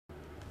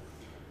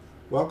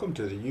Welcome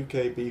to the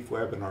UK Beef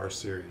Webinar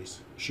Series,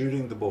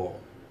 Shooting the Bull.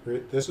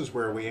 This is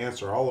where we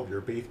answer all of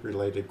your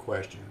beef-related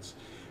questions.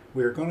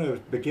 We are going to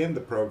begin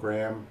the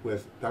program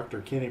with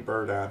Dr. Kenny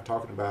Burdine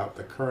talking about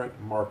the current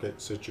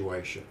market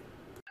situation.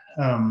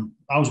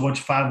 I was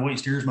watching 5 weight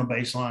steers, my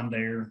baseline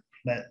there.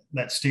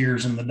 That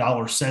steers in the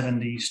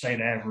 $1.70 state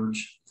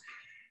average.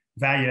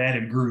 Value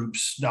added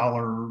groups,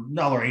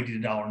 $1.80 to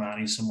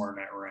 $1.90, somewhere in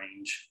that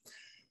range.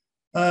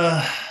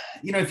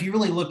 If you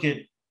really look at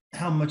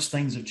how much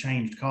things have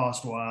changed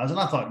cost wise, and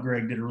I thought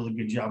Greg did a really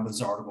good job with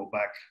his article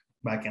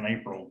back in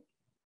April.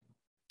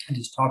 And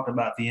just talked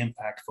about the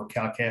impact for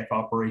cow-calf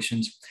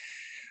operations.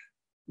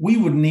 We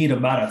would need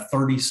about a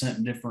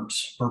 30-cent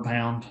difference per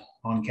pound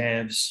on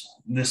calves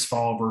this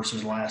fall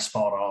versus last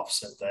fall to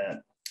offset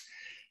that.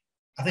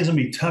 I think it's going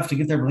to be tough to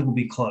get there, but I think we'll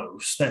be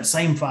close. That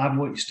same 5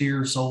 weight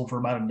steer sold for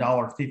about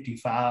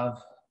 $1.55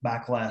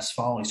 back last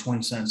fall. He's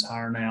 20 cents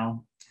higher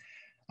now.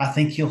 I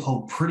think he'll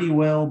hold pretty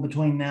well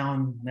between now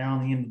and the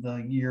end of the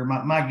year.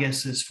 My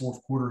guess is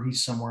fourth quarter,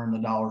 he's somewhere in the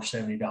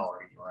 $1.70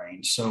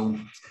 range. So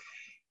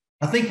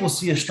I think we'll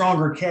see a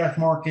stronger calf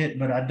market,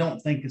 but I don't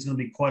think it's going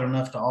to be quite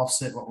enough to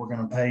offset what we're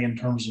going to pay in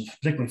terms of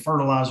particularly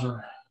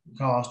fertilizer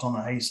cost on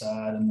the hay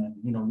side, and then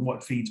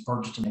what feeds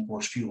purchased, and of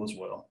course fuel as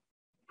well.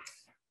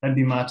 That'd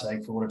be my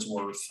take for what it's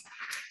worth.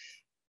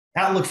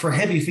 Outlook for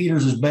heavy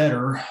feeders is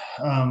better.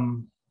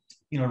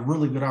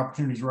 Really good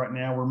opportunities right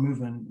now. We're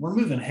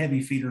moving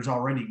heavy feeders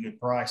already good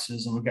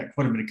prices, and we've got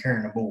quite a bit of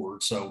carrying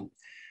aboard. So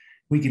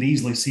we could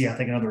easily see, I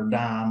think, another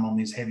dime on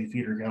these heavy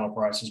feeder cattle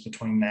prices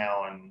between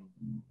now and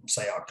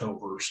say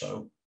October or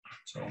so.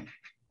 So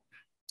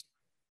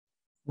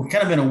we're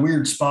kind of in a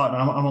weird spot,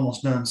 and I'm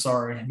almost done,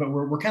 sorry, but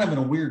we're kind of in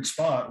a weird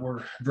spot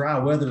where dry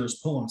weather is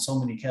pulling so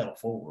many cattle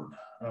forward.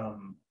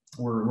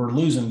 We're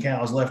losing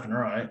cows left and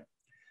right,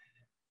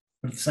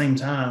 but at the same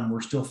time,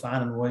 we're still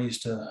finding ways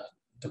to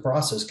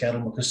process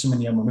cattle because so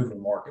many of them are moving to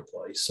the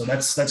marketplace. So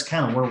that's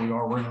kind of where we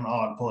are. We're in an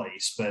odd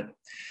place, but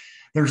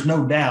there's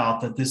no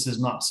doubt that this is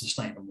not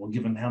sustainable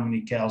given how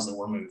many cows that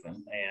we're moving,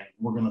 and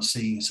we're going to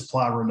see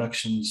supply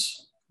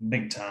reductions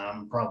big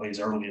time, probably as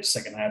early as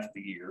second half of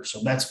the year. So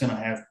that's going to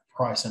have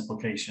price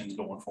implications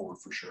going forward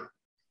for sure.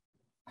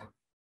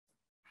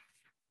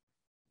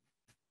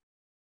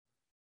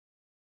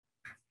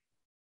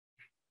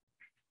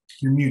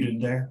 You're muted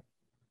there.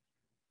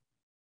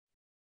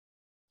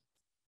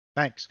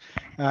 Thanks.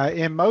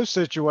 In most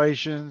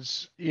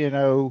situations,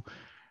 it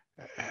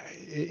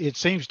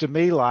seems to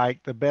me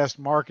like the best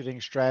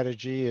marketing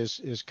strategy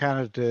is kind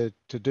of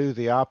to do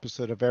the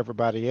opposite of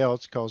everybody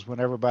else, because when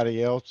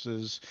everybody else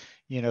is,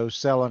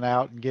 selling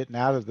out and getting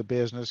out of the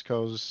business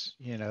because,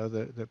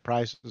 the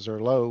prices are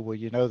low, well,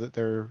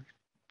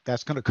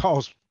 that's going to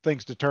cause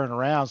things to turn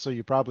around. So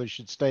you probably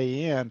should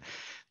stay in.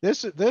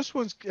 This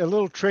one's a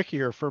little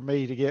trickier for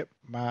me to get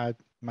my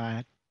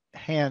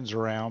hands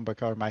around,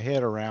 because my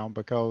head around,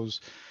 because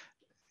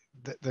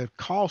the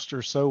costs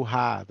are so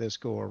high this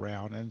go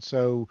around. And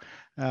so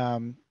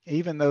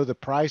even though the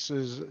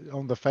prices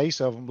on the face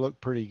of them look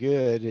pretty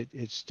good,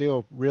 it's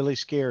still really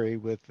scary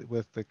with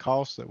the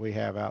costs that we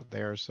have out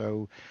there.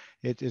 So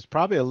it's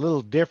probably a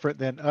little different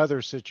than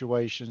other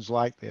situations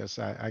like this,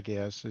 I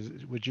guess.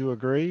 Would you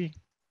agree?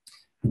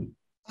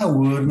 I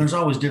would, and there's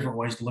always different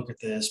ways to look at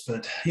this,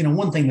 but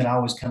one thing that I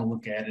always kind of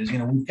look at is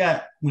we've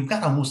got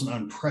almost an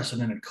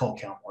unprecedented cull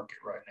cow market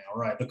right now,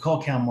 right? The cull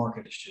cow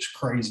market is just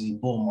crazy,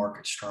 bull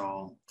market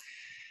strong.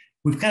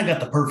 We've kind of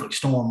got the perfect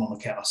storm on the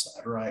cow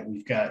side, right?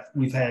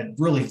 We've had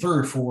really 3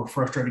 or 4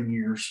 frustrating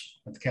years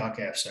at the cow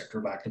calf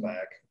sector back to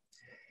back.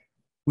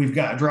 We've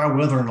got dry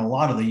weather in a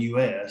lot of the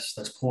U.S.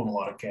 that's pulling a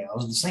lot of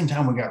cows. At the same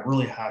time, we got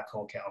really high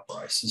cull cow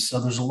prices, so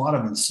there's a lot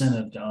of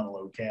incentive to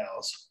unload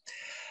cows.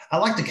 I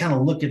like to kind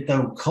of look at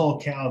though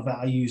cull cow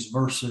values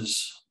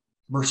versus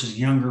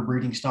younger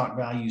breeding stock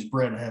values,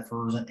 bred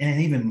heifers, and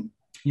even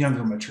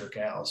younger mature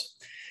cows.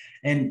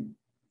 And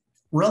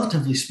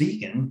relatively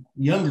speaking,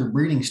 younger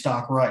breeding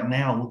stock right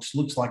now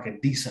looks like a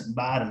decent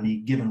buy to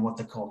me, given what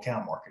the cull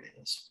cow market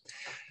is.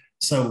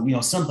 So,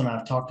 something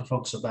I've talked to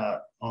folks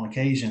about on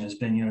occasion has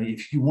been,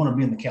 if you want to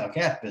be in the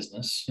cow-calf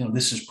business,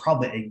 this is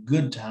probably a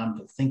good time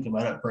to think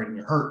about upgrading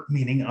your herd,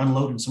 meaning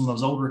unloading some of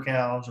those older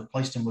cows,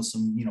 replacing them with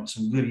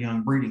some good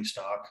young breeding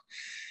stock,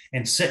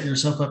 and setting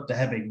yourself up to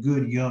have a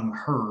good young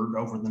herd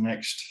over the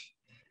next,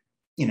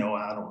 3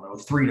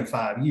 to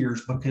 5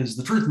 years. Because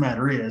the truth of the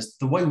matter is,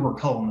 the way we're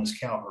culling this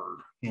cow herd,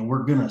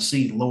 we're going to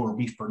see lower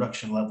beef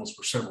production levels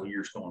for several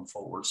years going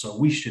forward. So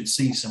we should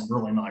see some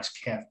really nice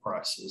calf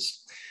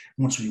prices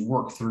once we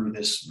work through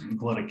this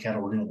glut of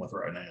cattle we're dealing with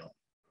right now.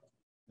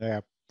 Yeah.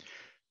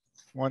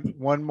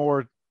 One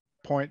more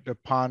point to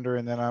ponder,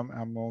 and then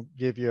I'm going to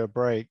give you a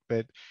break.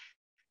 But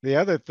the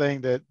other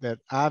thing that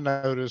I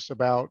noticed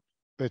about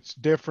that's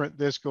different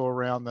this go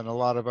around than a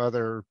lot of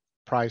other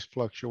price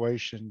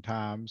fluctuation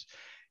times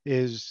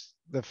is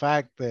the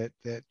fact that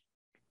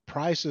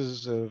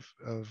prices of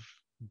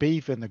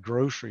beef in the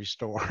grocery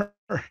store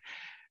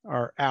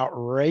are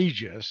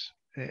outrageous.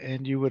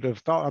 and you would have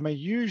thought, I mean,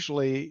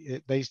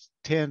 usually they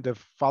tend to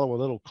follow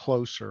a little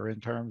closer in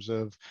terms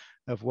of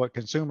what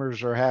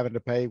consumers are having to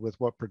pay with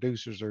what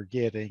producers are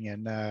getting.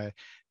 And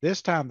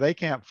this time they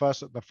can't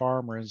fuss at the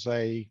farmer and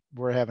say,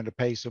 we're having to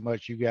pay so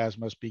much, you guys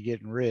must be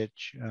getting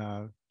rich.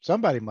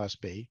 Somebody must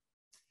be.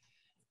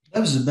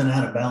 Those have been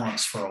out of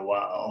balance for a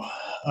while.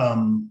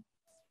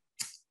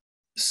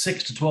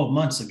 6 to 12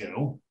 months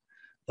ago,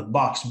 the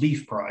boxed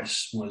beef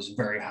price was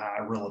very high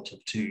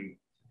relative to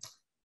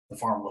the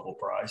farm level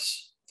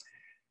price.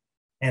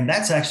 And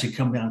that's actually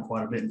come down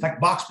quite a bit. In fact,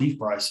 boxed beef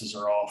prices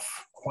are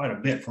off quite a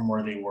bit from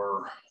where they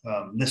were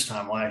this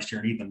time last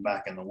year and even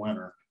back in the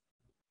winter.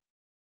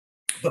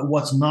 But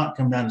what's not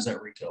come down is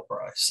that retail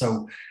price.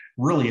 So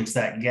really it's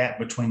that gap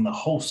between the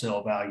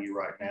wholesale value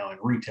right now and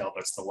retail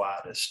that's the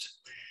widest.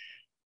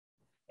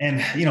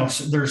 And, you know,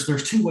 so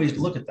there's two ways to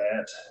look at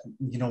that.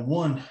 You know,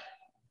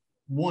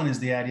 one is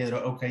the idea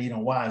that, okay, you know,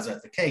 why is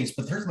that the case?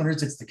 But the truth of the matter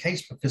is it's the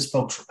case because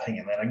folks are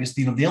paying that. I guess,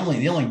 you know, the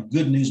only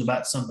good news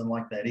about something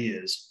like that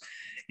is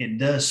it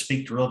does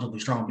speak to relatively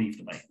strong beef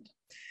demand.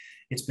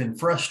 It's been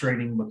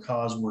frustrating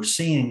because we're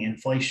seeing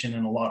inflation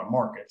in a lot of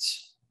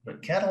markets,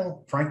 but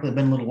cattle, frankly, have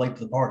been a little late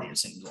to the party, it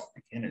seems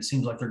like. And it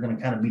seems like they're going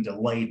to kind of be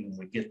delayed when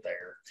we get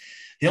there.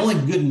 The only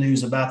good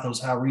news about those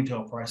high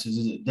retail prices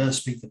is it does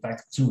speak to the fact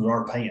that consumers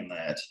are paying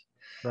that.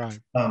 Right.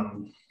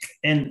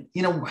 And,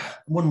 you know,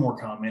 one more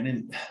comment.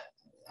 And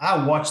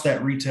I watched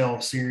that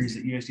retail series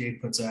that USDA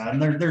puts out,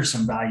 and there's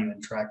some value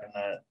in tracking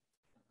that.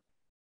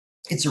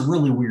 It's a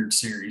really weird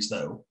series,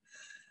 though.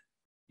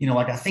 You know,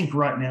 like I think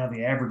right now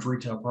the average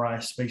retail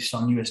price based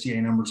on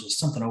USDA numbers is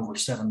something over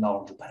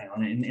 $7 a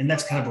pound. And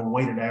that's kind of a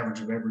weighted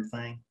average of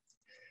everything.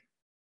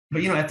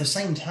 But, you know, at the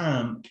same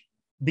time,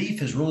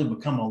 beef has really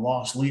become a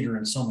loss leader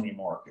in so many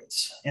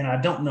markets. And I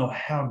don't know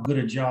how good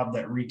a job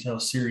that retail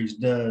series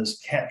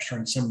does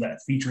capturing some of that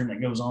featuring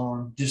that goes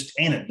on. Just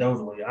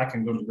anecdotally, I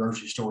can go to the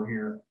grocery store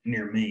here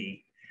near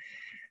me,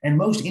 and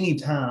most any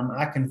time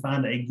I can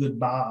find a good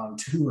buy on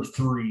 2 or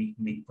 3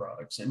 meat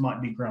products. It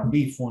might be ground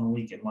beef one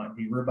week, it might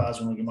be ribeyes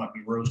one week, it might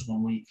be roast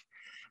one week.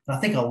 And I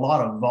think a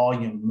lot of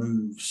volume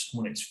moves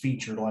when it's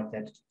featured like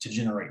that to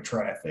generate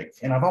traffic.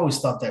 And I've always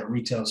thought that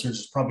retail series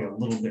is probably a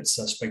little bit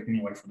suspect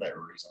anyway for that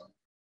reason.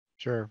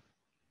 Sure.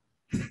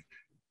 All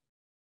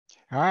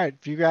right.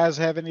 If you guys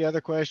have any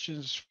other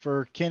questions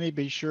for Kenny,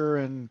 be sure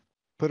and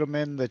put them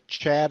in the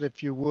chat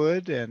if you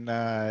would, and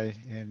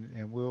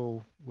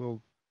we'll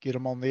get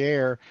them on the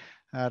air.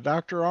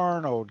 Dr.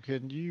 Arnold,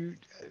 can you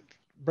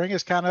bring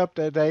us kind of up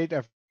to date?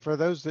 For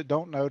those that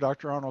don't know,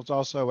 Dr. Arnold's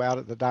also out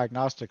at the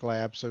diagnostic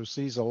lab, so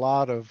sees a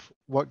lot of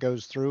what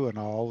goes through and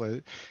all.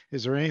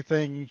 Is there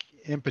anything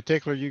in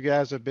particular you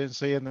guys have been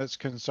seeing that's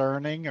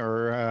concerning,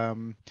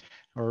 or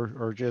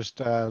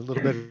just a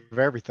little bit of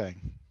everything?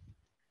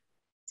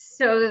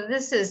 So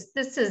this is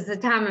the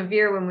time of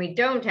year when we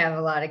don't have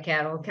a lot of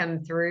cattle come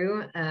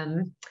through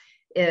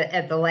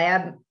at the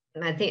lab.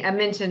 I think I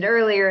mentioned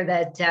earlier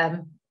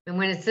that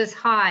when it's this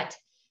hot,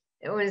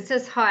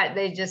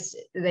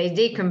 they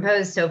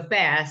decompose so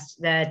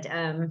fast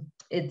that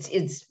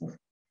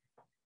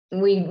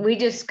we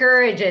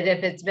discourage it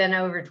if it's been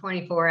over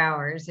 24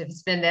 hours, if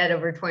it's been dead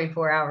over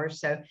 24 hours.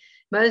 So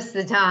most of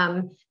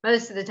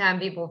the time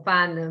people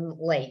find them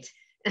late,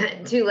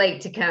 too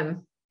late to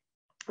come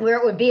where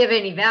it would be of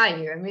any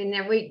value. I mean,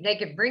 they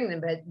could bring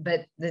them,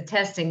 but the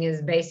testing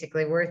is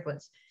basically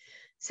worthless.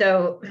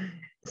 So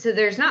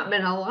there's not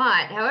been a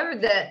lot. However,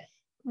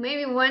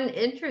 maybe one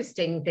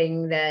interesting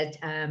thing that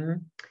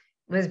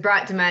was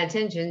brought to my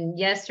attention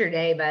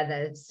yesterday by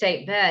the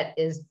state vet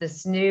is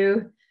this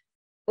new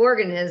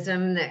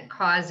organism that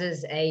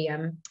causes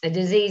a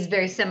disease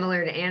very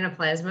similar to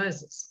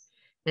anaplasmosis,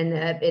 and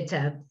it's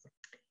a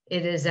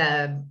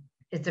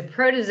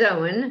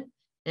protozoan,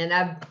 and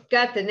I've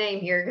got the name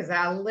here because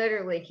I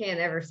literally can't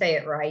ever say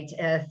it right.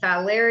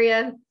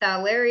 Thalaria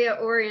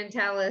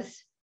orientalis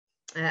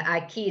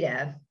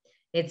ikeda.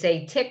 It's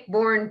a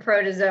tick-borne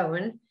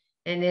protozoan,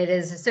 and it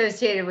is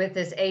associated with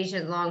this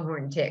Asian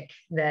longhorn tick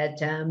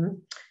that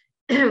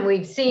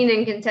we've seen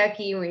in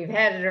Kentucky. We've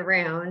had it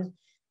around.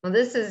 Well,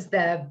 this is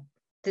the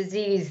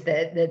disease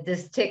that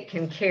this tick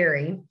can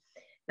carry.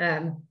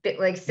 Like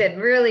I said,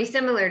 really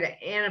similar to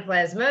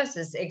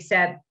anaplasmosis,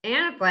 except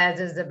anaplasma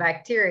is a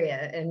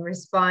bacteria and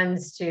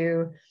responds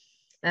to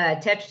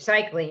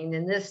tetracycline,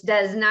 and this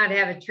does not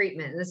have a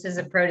treatment. This is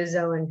a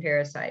protozoan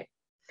parasite.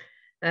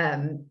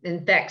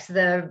 Infects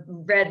the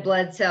red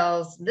blood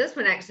cells. This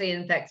one actually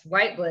infects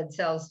white blood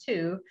cells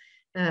too,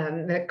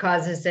 that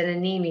causes an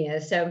anemia.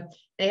 So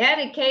they had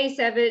a case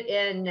of it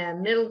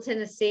in Middle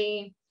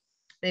Tennessee.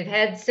 They've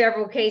had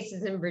several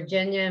cases in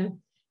Virginia.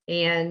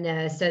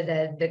 And so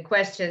the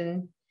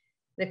question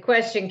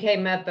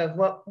came up of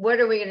what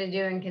are we going to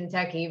do in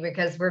Kentucky,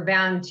 because we're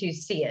bound to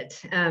see it.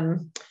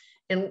 And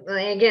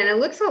again, it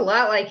looks a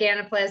lot like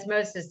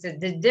anaplasmosis.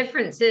 The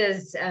difference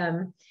is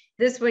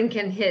this one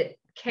can hit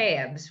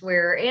calves,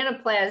 where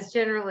anaplasma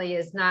generally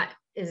is not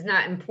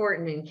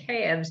important in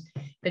calves,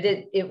 but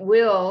it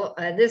will.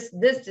 This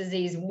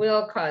disease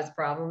will cause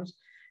problems.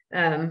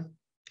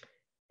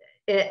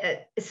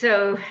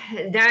 So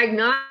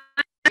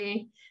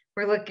diagnostically,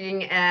 we're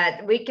looking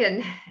at, we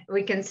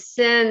can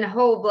send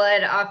whole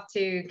blood off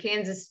to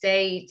Kansas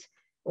State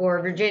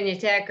or Virginia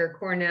Tech or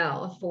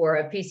Cornell for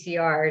a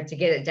PCR to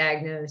get it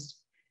diagnosed.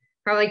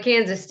 Probably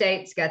Kansas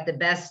State's got the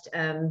best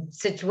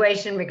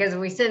situation, because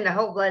when we send a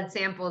whole blood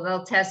sample,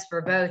 they'll test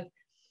for both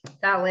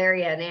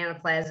filaria and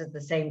anaplasma at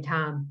the same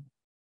time,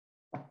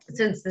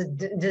 since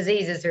the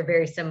diseases are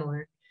very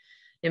similar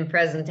in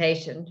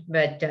presentation.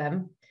 But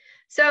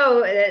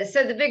so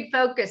the big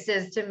focus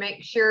is to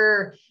make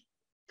sure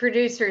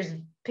producers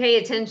pay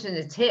attention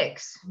to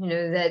ticks. You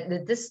know,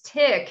 that this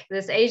tick,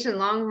 this Asian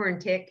longhorn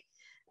tick,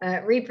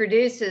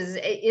 reproduces.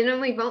 You know,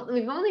 we've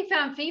only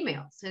found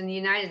females in the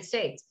United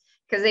States,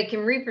 because they can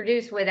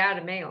reproduce without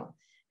a male.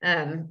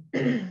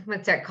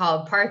 What's that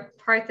called?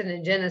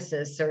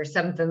 Parthenogenesis or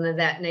something of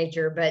that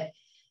nature. But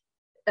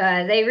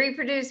they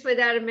reproduce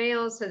without a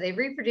male, so they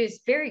reproduce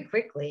very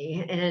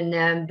quickly.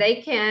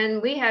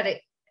 And we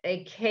had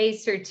a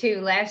case or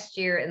two last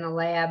year in the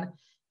lab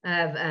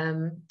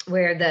of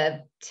where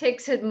the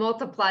ticks had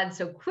multiplied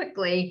so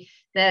quickly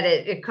that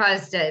it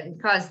caused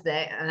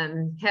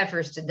the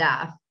heifers to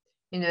die.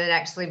 You know, it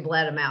actually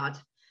bled them out.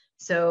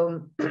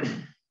 So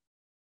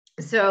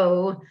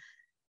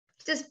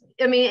just,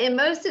 I mean, and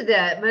most of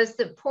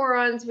the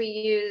porons we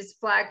use,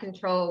 fly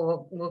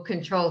control will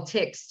control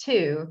ticks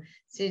too.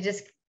 So you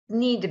just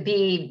need to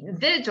be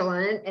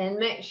vigilant and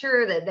make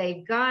sure that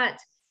they've got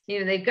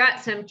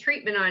some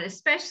treatment on,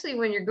 especially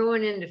when you're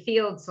going into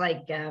fields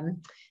like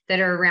that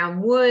are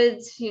around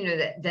woods, you know,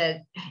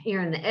 that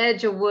you're on the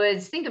edge of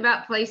woods. Think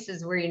about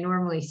places where you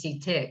normally see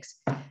ticks.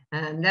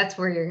 That's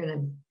where they're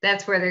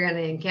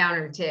gonna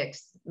encounter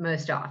ticks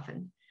most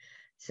often.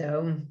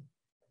 So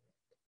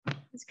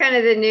it's kind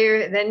of the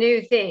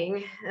new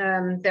thing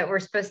that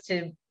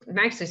I'm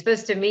actually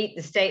supposed to meet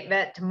the state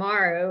vet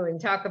tomorrow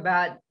and talk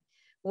about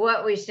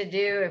what we should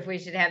do, if we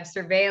should have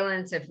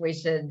surveillance, if we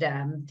should,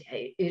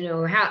 you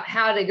know,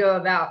 how to go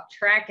about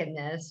tracking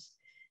this,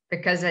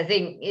 because I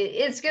think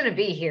it's going to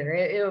be here.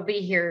 It'll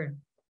be here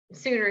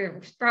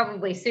sooner,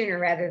 probably sooner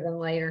rather than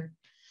later.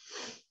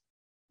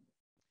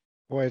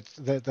 Boy, it's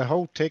the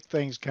whole tick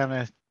thing's kind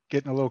of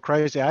getting a little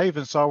crazy. I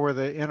even saw where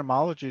the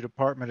entomology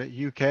department at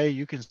UK,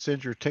 you can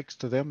send your ticks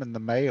to them in the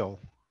mail,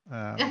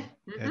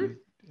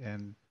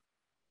 and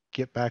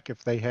get back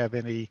if they have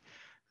any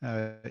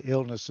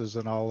illnesses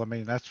and all. I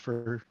mean, that's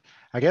for,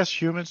 I guess,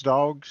 humans,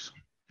 dogs,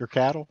 your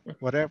cattle,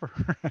 whatever.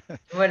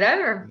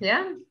 Whatever,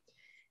 yeah.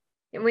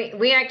 And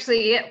we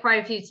actually get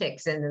quite a few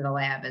ticks into the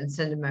lab and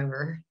send them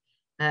over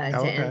to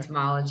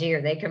entomology,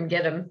 or they come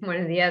get them, one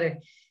or the other.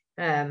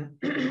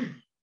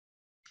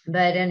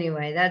 But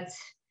anyway, that's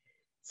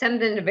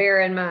something to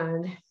bear in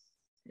mind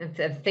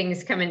of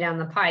things coming down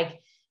the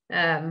pike.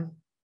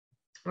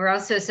 We're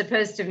also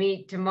supposed to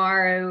meet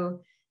tomorrow,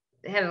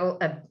 have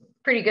a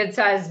pretty good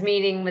sized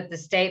meeting with the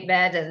state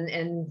vet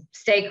and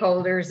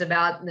stakeholders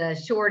about the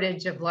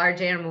shortage of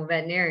large animal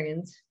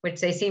veterinarians, which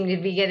they seem to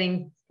be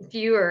getting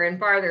fewer and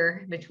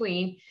farther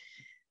between.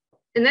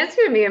 And that's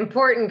going to be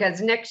important, because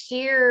next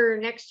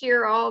year,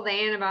 all the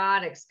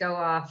antibiotics go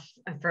off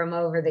from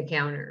over the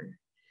counter.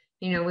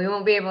 You know, we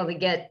won't be able to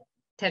get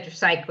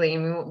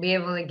tetracycline. We won't be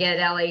able to get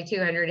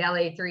LA200,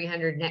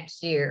 LA300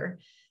 next year.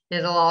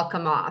 It'll all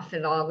come off.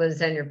 It all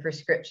goes under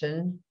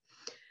prescription.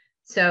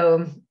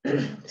 So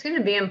it's going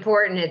to be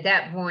important at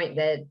that point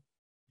that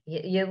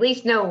you at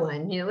least know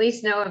one. You at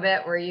least know a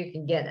vet where you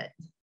can get it.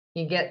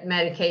 You get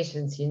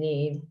medications you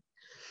need.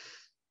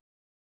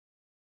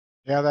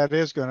 Yeah, that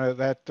is going to,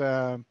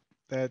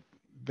 that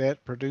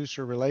vet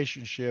producer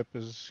relationship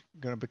is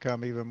going to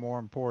become even more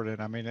important.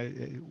 I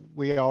mean,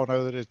 we all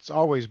know that it's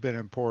always been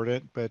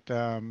important, but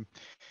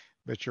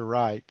you're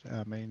right.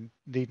 I mean,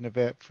 needing a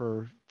vet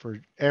for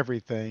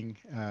everything,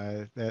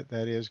 that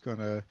is going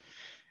to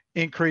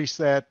increase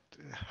that,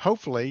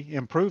 hopefully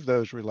improve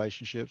those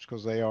relationships,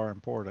 because they are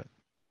important.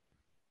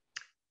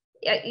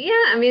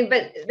 Yeah. I mean,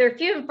 but they're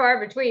few and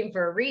far between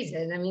for a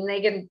reason. I mean,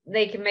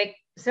 they can make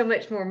so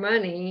much more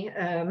money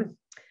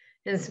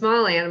in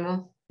small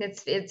animal.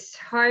 It's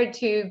hard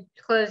to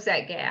close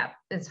that gap.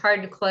 It's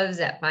hard to close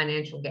that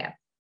financial gap.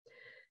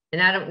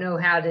 And I don't know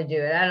how to do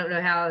it. I don't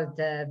know how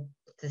the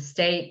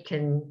state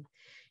can,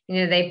 you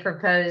know, they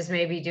propose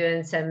maybe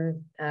doing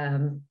some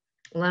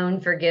loan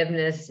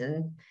forgiveness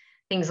and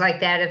things like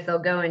that if they'll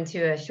go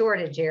into a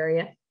shortage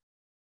area.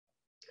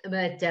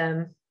 But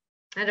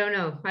I don't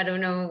know. I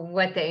don't know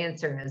what the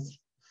answer is.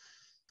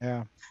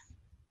 Yeah.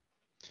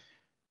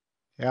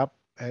 Yep.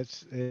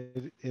 It's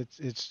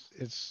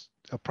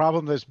a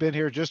problem that's been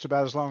here just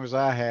about as long as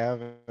I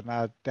have, and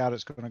I doubt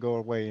it's going to go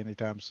away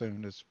anytime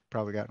soon. It's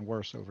probably gotten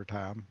worse over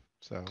time.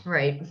 So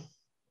right.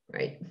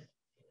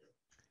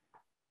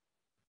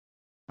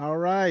 All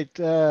right,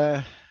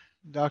 Dr.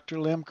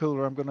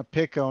 Lehmkuhler, I'm going to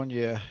pick on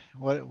you.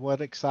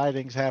 What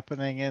exciting's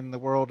happening in the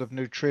world of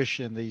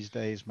nutrition these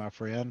days, my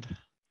friend?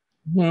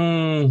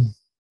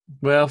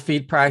 Well,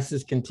 feed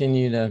prices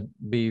continue to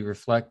be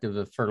reflective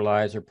of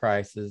fertilizer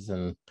prices,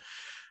 and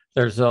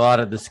there's a lot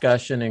of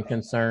discussion and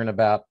concern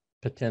about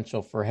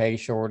potential for hay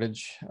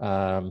shortage.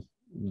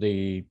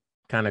 The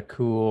kind of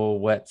cool,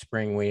 wet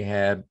spring we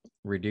had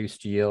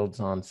reduced yields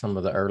on some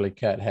of the early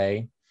cut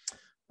hay.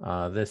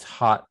 This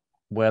hot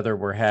weather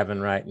we're having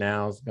right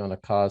now is going to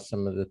cause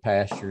some of the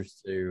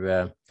pastures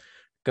to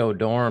go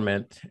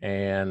dormant,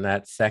 and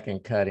that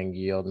second cutting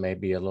yield may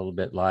be a little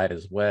bit light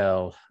as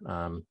well.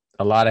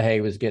 A lot of hay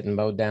was getting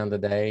mowed down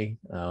today.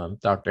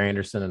 Dr.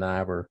 Anderson and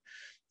I were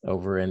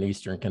over in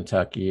Eastern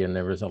Kentucky, and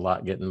there was a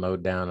lot getting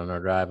mowed down on our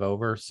drive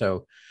over.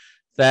 So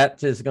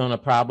that is going to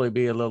probably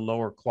be a little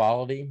lower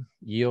quality.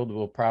 Yield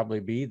will probably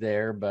be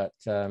there, but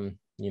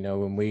you know,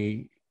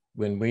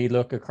 when we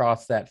look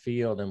across that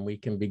field and we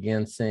can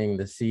begin seeing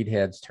the seed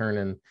heads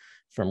turning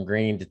from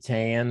green to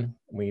tan,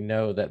 we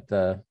know that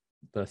the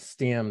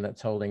stem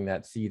that's holding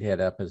that seed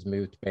head up has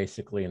moved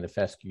basically into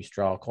fescue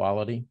straw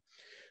quality.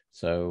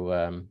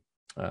 So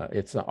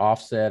it's an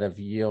offset of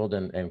yield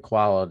and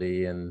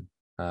quality. And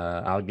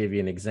I'll give you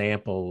an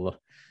example.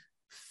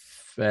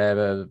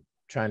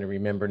 Trying to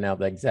remember now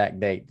the exact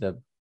date,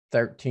 the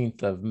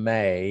 13th of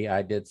May,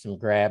 I did some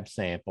grab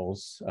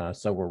samples.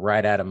 So we're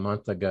right at a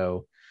month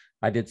ago.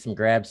 I did some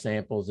grab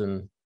samples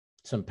in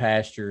some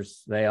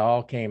pastures. They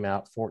all came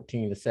out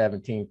 14 to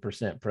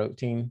 17%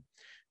 protein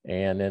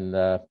and in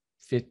the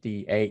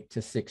 58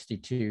 to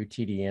 62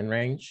 TDN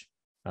range.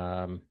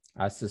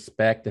 I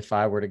suspect if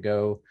I were to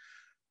go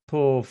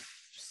pull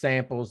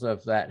samples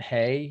of that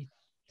hay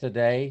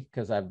today,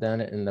 because I've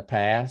done it in the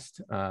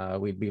past,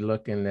 we'd be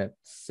looking at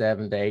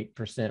 7 to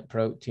 8%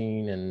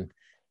 protein and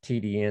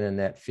TDN in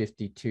that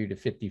 52 to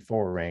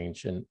 54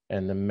 range.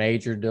 And the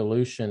major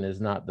dilution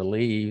is not the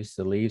leaves.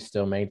 The leaves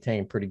still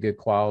maintain pretty good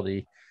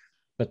quality,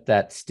 but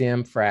that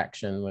stem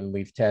fraction, when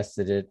we've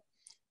tested it,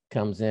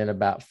 comes in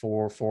about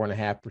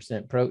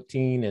 4.5%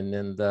 protein, and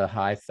then the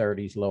high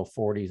 30s, low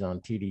 40s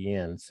on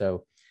TDN.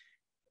 So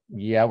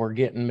yeah, we're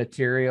getting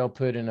material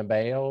put in a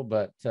bale,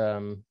 but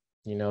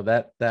you know,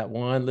 that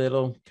one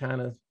little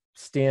kind of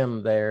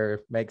stem there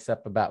makes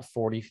up about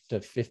 40 to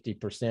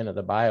 50% of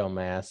the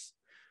biomass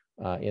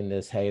in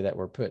this hay that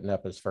we're putting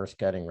up as first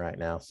cutting right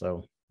now.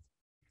 So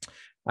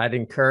I'd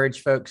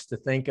encourage folks to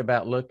think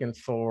about looking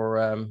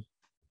for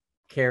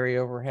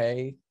carryover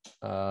hay.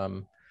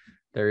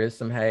 There is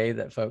some hay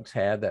that folks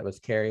had that was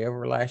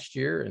carryover last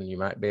year, and you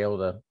might be able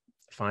to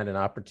find an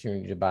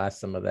opportunity to buy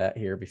some of that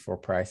here before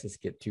prices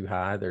get too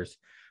high. There's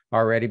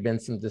already been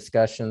some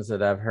discussions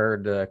that I've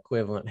heard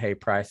equivalent hay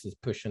prices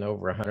pushing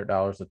over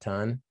 $100 a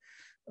ton.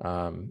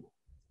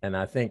 And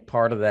I think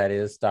part of that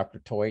is Dr.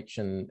 Teutsch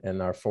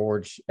and our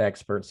forage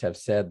experts have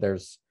said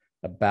there's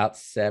about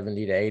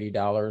 $70 to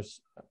 $80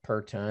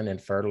 per ton in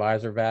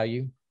fertilizer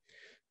value.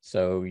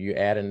 So you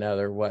add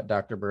another, what,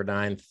 Dr.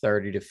 Burdine,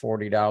 $30 to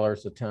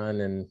 $40 a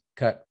ton in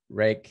cut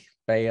rake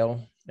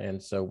bale.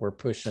 And so we're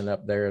pushing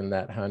up there in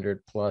that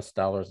 $100+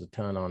 a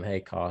ton on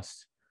hay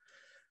costs.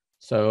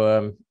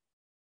 So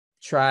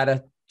try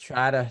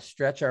to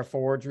stretch our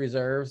forage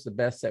reserves the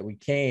best that we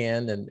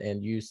can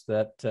and use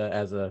that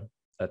as a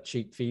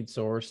cheap feed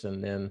source,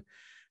 and then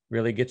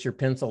really get your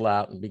pencil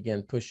out and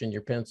begin pushing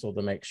your pencil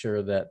to make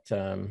sure that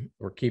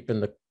we're keeping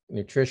the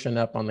nutrition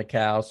up on the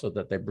cows so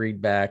that they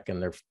breed back and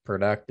they're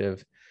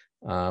productive.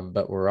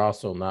 But we're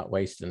also not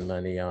wasting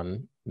money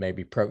on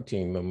maybe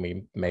protein when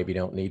we maybe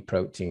don't need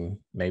protein.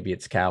 Maybe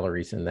it's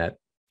calories in that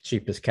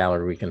cheapest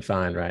calorie we can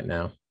find right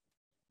now.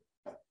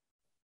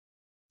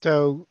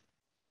 So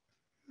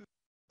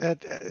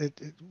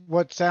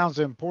what sounds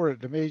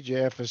important to me,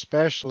 Jeff,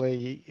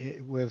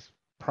 especially with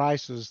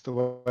prices the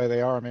way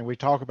they are. I mean, we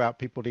talk about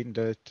people needing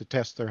to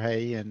test their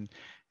hay and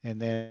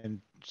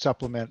then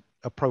supplement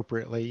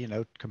appropriately, you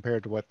know,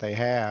 compared to what they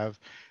have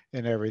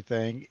and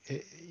everything,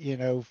 you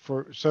know,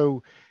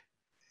 so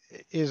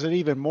is it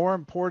even more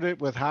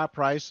important with high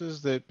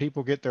prices that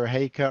people get their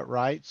hay cut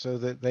right so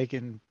that they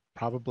can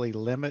probably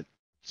limit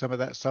some of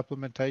that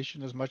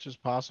supplementation as much as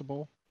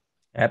possible?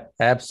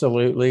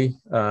 Absolutely.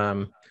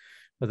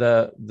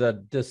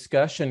 The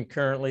discussion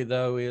currently,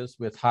 though, is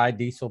with high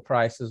diesel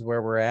prices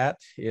where we're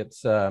at.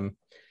 It's,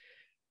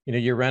 you know,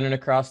 you're running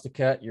across the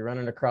cut, you're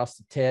running across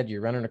the TED,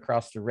 you're running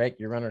across the rake,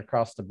 you're running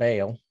across the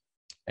bale,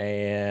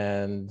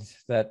 and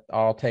that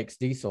all takes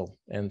diesel.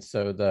 And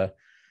so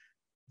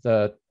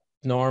the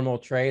normal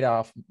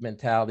trade-off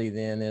mentality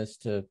then is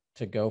to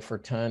go for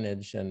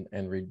tonnage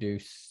and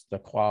reduce the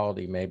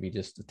quality maybe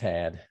just a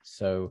tad.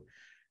 So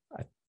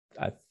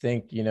I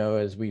think, you know,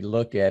 as we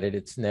look at it,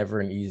 it's never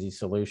an easy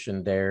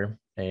solution there.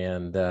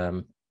 And,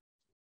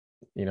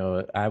 you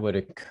know, I would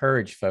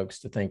encourage folks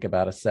to think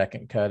about a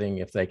second cutting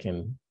if they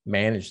can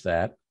manage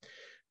that.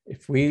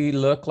 If we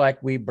look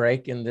like we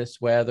break in this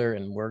weather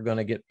and we're going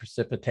to get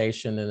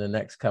precipitation in the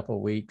next couple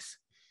of weeks,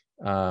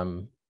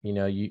 you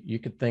know, you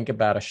could think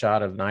about a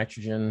shot of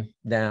nitrogen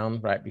down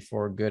right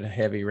before a good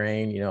heavy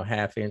rain, you know,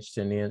 1/2 inch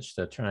to 1 inch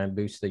to try and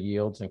boost the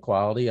yields and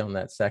quality on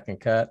that second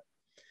cut.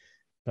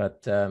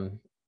 But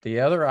the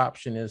other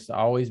option is to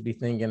always be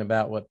thinking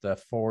about what the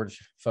forage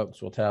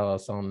folks will tell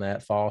us on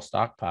that fall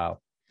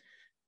stockpile.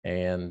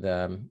 And,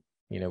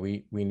 you know,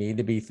 we need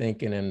to be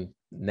thinking and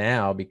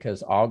now,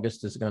 because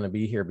August is going to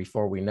be here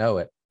before we know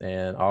it.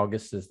 And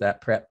August is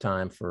that prep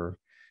time for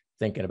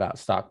thinking about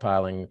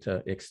stockpiling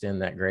to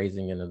extend that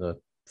grazing into the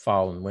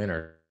fall and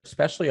winter,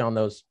 especially on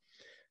those.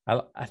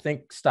 I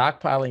think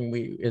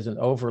stockpiling is an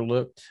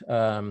overlooked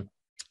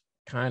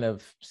kind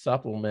of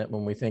supplement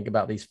when we think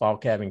about these fall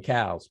calving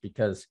cows,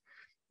 because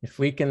if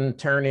we can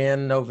turn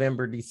in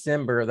November,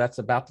 December, that's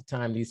about the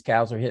time these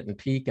cows are hitting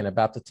peak and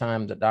about the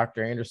time that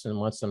Dr. Anderson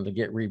wants them to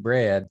get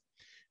rebred.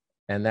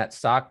 And that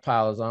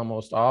stockpile is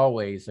almost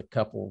always a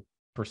couple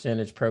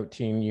percentage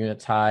protein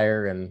units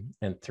higher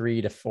and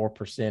 3 to 4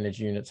 percentage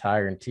units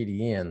higher in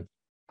TDN.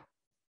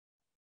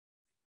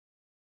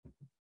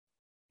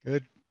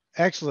 Good.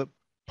 Excellent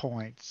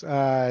points.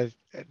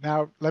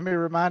 Now, let me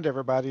remind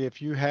everybody,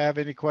 if you have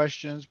any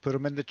questions, put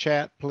them in the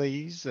chat,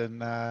 please.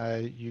 And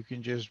you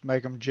can just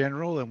make them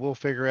general and we'll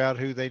figure out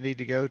who they need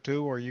to go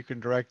to, or you can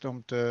direct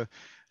them to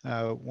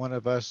one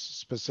of us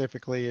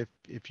specifically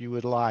if you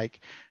would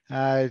like.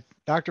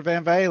 Dr.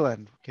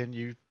 VanValin, can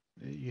you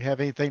have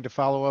anything to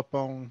follow up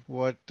on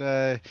what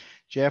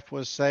Jeff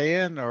was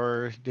saying,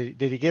 or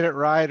did he get it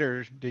right,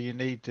 or do you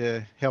need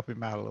to help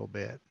him out a little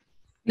bit?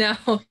 No,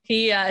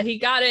 he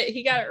got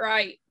it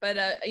right. But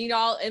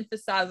I'll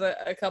emphasize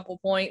a couple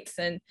points.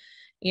 And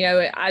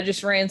I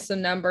just ran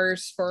some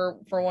numbers for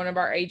one of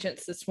our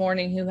agents this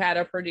morning who had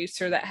a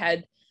producer that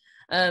had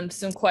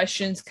some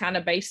questions kind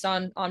of based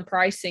on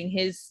pricing.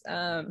 His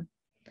I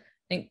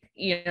think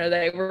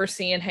they were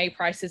seeing hay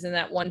prices in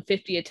that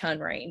 150 a ton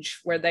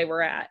range where they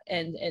were at,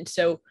 and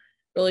so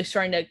really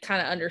starting to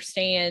kind of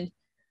understand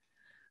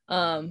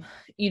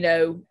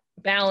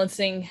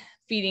balancing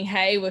feeding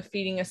hay with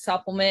feeding a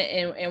supplement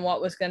and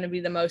what was going to be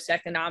the most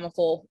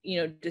economical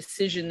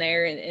decision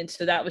there. And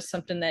so that was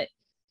something that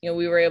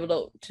we were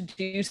able to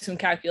do some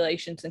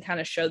calculations and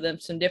kind of show them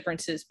some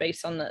differences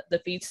based on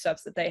the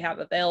feedstuffs that they have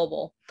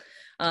available.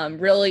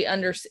 Really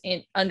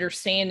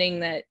understanding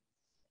that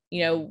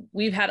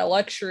we've had a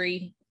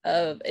luxury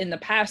of in the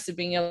past of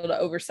being able to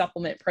over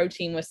supplement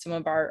protein with some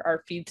of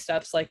our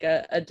feedstuffs like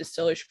a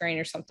distillers grain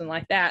or something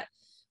like that,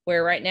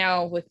 where right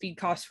now with feed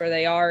costs where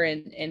they are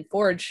and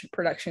forage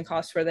production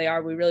costs where they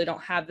are, we really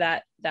don't have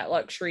that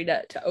luxury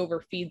to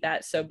overfeed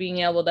that. So being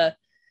able to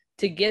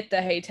get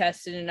the hay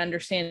tested and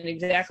understand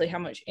exactly how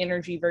much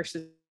energy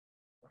versus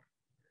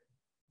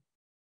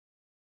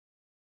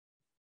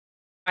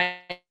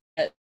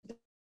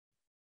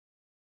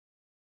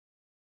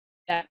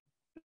that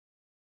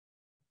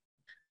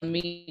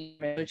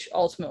which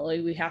ultimately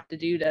we have to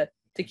do to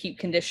keep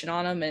condition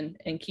on them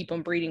and keep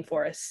them breeding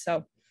for us.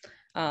 So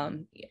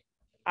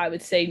I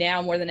would say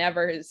now more than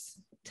ever is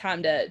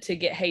time to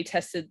get hay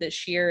tested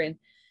this year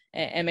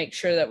and make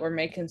sure that we're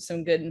making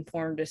some good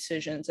informed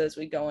decisions as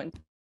we go in.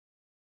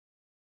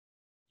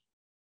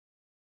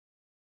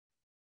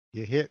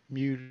 You hit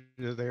mute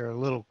there a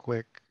little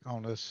quick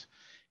on us,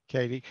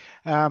 Katie.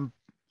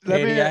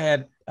 Katie,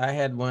 I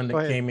had one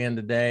that came in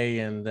today,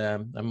 and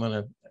I'm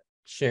going to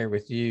share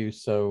with you.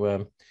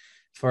 So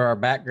for our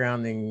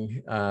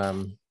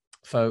backgrounding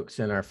folks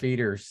and our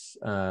feeders,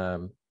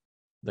 the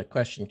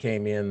question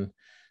came in,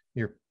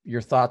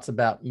 your thoughts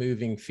about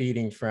moving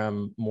feeding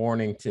from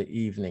morning to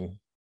evening.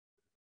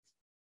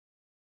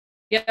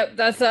 Yep,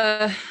 that's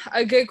a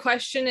good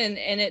question.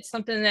 And it's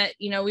something that,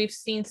 we've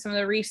seen some of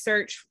the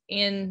research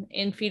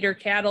in feeder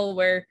cattle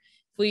where if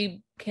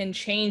we can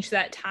change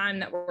that time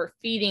that we're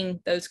feeding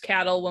those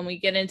cattle when we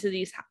get into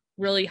these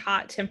really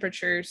hot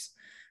temperatures,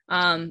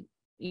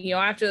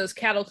 after those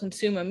cattle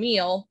consume a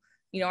meal,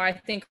 I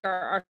think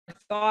our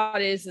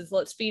thought is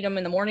let's feed them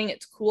in the morning.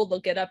 It's cool. They'll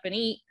get up and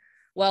eat.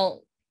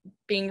 Well,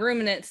 being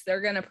ruminants,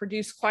 they're going to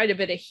produce quite a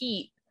bit of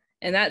heat,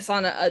 and that's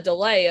on a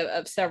delay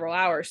of several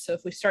hours. So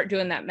if we start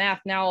doing that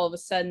math now, all of a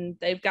sudden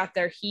they've got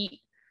their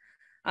heat,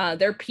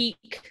 their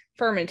peak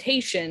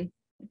fermentation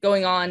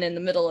going on in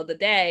the middle of the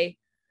day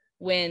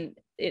when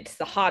it's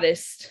the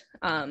hottest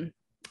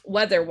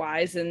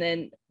weather-wise, and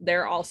then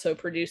they're also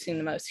producing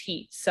the most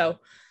heat. So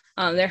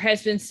there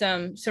has been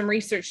some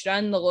research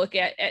done to look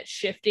at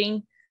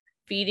shifting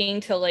feeding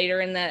to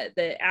later in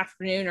the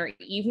afternoon or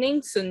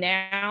evening. So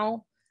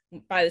now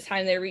by the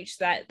time they reach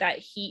that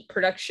heat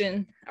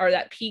production or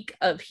that peak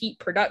of heat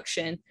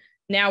production,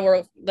 now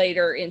we're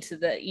later into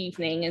the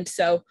evening. And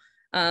so,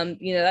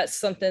 that's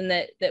something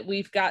that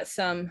we've got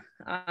some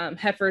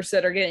heifers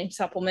that are getting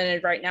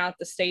supplemented right now at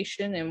the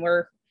station, and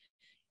we're,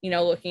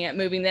 looking at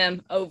moving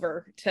them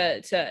over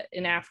to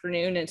an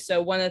afternoon. And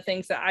so one of the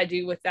things that I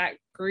do with that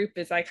group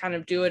is I kind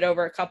of do it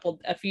over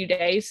a few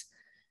days.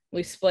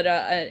 We split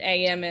an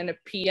AM and a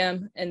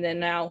PM, and then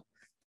now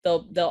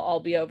they'll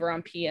all be over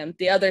on PM.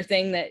 The other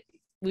thing that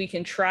we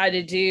can try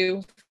to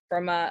do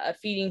from a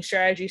feeding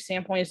strategy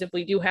standpoint is if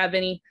we do have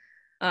any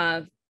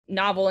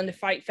novel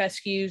endophyte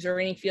fescues or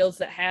any fields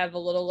that have a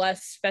little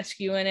less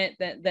fescue in it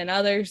than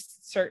others,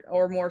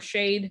 or more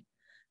shade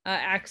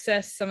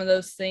access, some of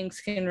those things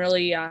can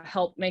really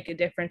help make a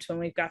difference when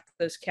we've got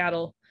those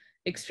cattle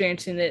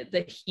experiencing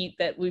the heat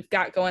that we've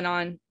got going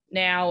on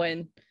now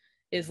and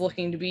is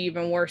looking to be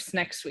even worse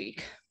next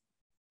week.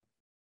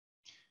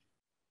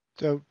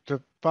 So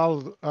to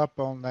follow up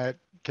on that,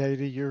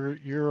 Katie,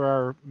 you're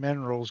our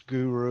minerals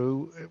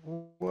guru.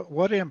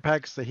 What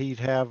impacts the heat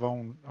have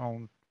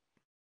on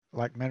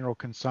like mineral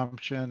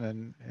consumption,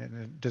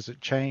 and does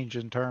it change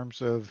in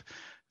terms of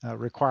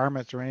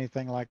requirements or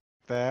anything like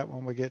that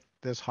when we get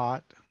this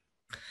hot?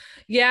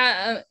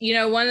 Yeah,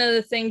 one of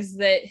the things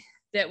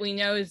that we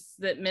know is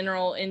that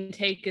mineral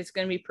intake is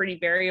going to be pretty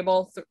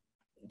variable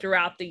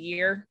throughout the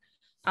year,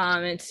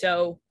 and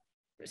so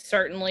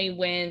certainly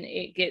when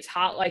it gets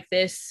hot like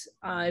this,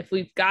 if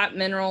we've got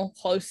mineral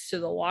close to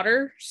the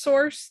water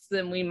source,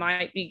 then we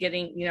might be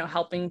getting,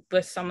 helping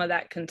with some of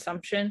that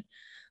consumption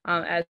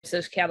as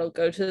those cattle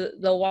go to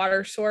the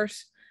water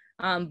source.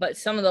 But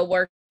some of the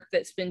work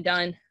that's been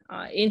done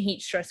in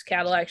heat stress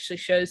cattle actually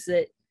shows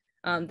that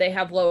they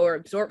have lower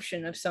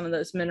absorption of some of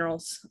those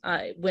minerals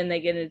when they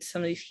get into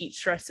some of these heat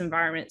stress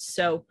environments.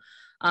 So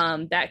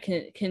that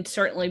can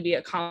certainly be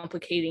a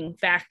complicating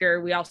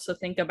factor. We also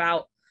think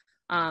about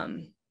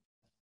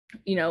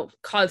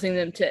causing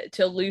them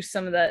to lose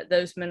some of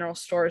those mineral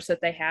stores that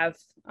they have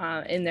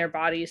in their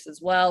bodies as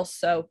well.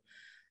 So,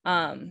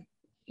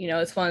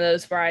 it's one of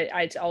those where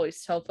I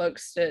always tell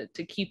folks to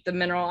keep the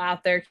mineral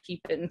out there,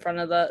 keep it in front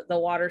of the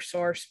water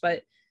source.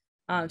 But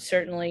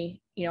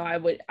certainly, I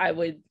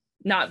would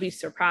not be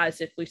surprised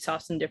if we saw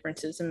some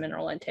differences in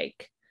mineral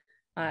intake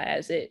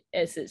as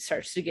it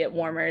starts to get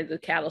warmer. The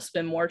cattle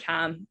spend more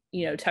time,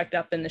 tucked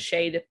up in the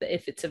shade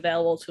if it's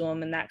available to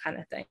them, and that kind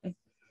of thing.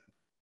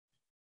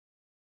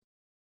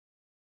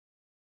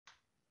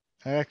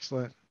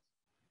 Excellent.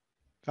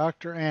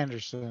 Dr.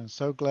 Anderson,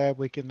 so glad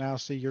we can now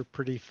see your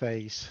pretty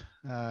face.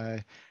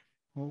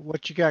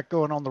 What you got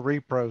going on the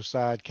repro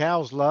side?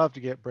 Cows love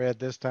to get bred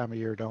this time of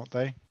year, don't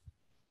they?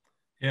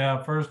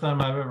 Yeah, first time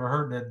I've ever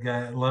heard that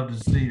guy. I'd love to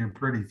see your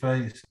pretty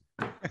face.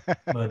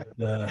 But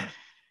yeah,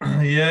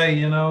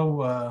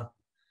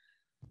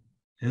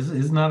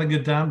 it's not a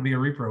good time to be a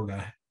repro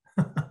guy.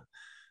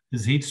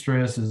 His heat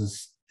stress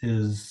is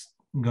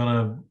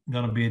gonna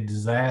be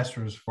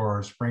disastrous for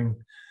our spring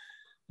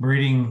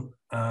breeding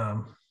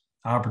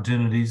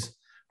opportunities,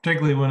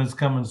 particularly when it's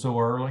coming so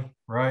early,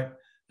 right?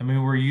 I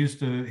mean, we're used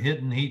to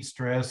hitting heat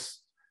stress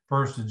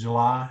 1st of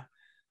July.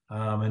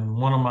 And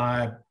one of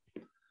my,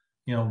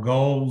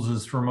 goals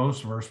is for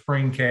most of our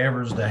spring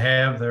calvers to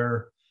have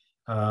their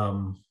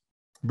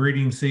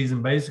breeding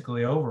season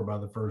basically over by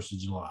the 1st of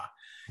July.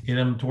 Hit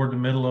them toward the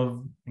middle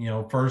of,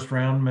 first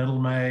round, middle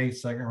of May,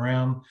 second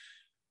round,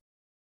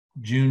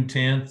 June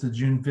 10th to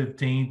June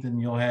 15th,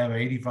 and you'll have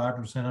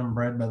 85% of them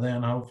bred by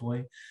then,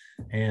 hopefully.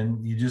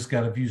 And you just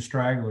got a few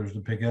stragglers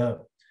to pick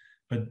up.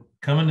 But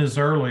coming this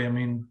early, I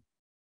mean,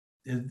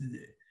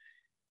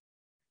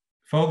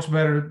 folks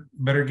better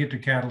get their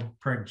cattle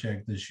preg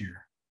checked this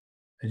year.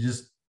 Go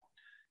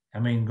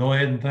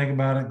ahead and think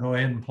about it. Go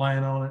ahead and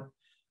plan on it.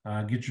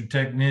 Get your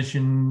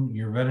technician,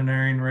 your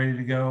veterinarian ready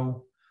to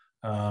go.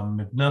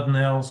 If nothing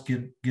else,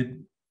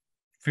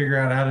 figure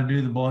out how to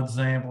do the blood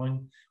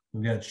sampling.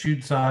 We've got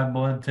chute side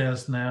blood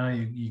tests now.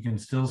 You can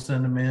still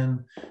send them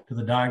in to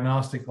the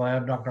diagnostic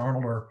lab, Dr.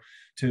 Arnold, or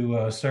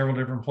to several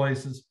different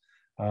places.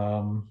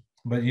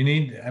 But you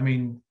need,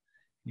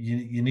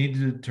 you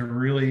need to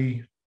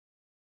really,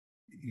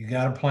 you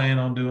got to plan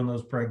on doing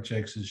those preg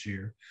checks this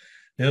year.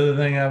 The other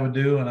thing I would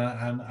do, and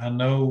I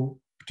know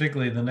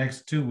particularly the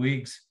next 2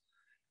 weeks,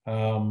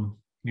 you're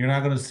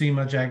not going to see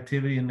much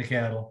activity in the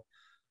cattle.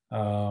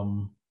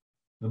 The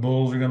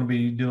bulls are going to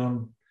be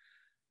doing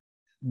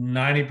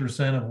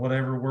 90% of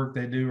whatever work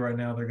they do right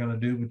now, they're going to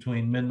do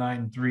between midnight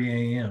and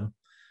 3 a.m.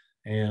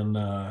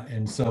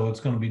 And so it's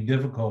going to be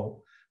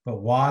difficult,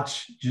 but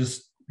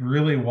just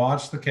really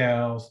watch the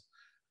cows,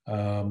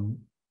 do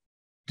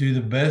the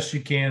best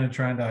you can at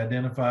trying to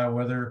identify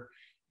whether,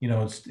 we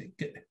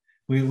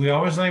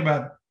always think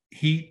about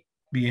heat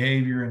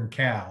behavior in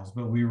cows,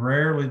 but we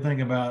rarely think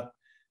about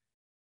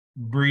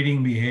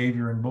breeding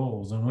behavior in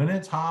bulls. And when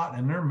it's hot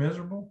and they're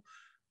miserable,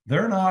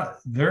 they're not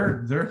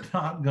going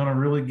to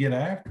really get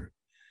after it.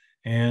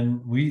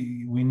 And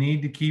we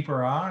need to keep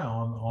our eye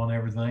on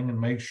everything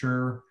and make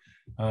sure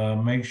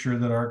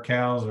that our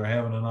cows are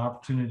having an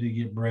opportunity to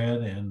get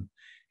bred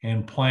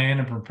and plan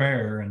and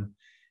prepare.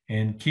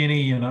 And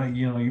Kenny,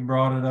 you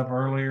brought it up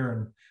earlier,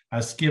 and I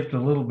skipped a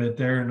little bit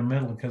there in the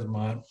middle because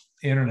my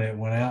internet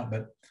went out.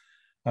 But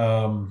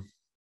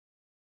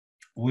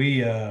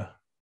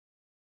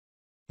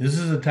this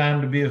is a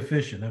time to be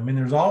efficient. I mean,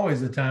 there's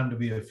always a time to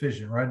be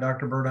efficient, right,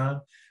 Dr. Burdine?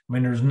 I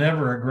mean, there's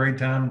never a great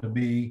time to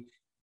be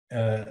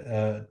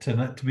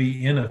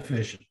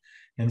inefficient.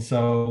 And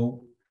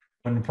so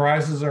when the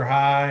prices are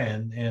high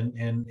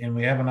and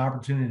we have an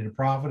opportunity to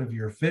profit, if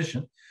you're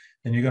efficient,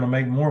 then you're going to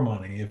make more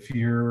money.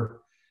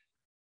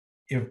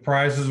 If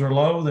prices are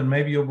low, then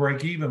maybe you'll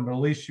break even, but at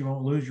least you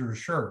won't lose your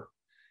shirt.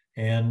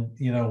 And,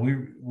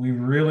 we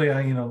really,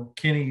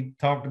 Kenny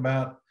talked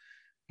about,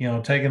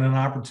 taking an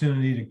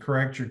opportunity to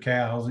correct your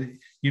cows.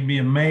 You'd be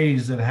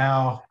amazed at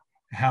how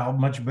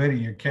much better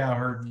your cow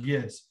herd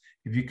gets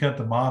if you cut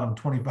the bottom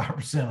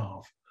 25%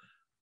 off.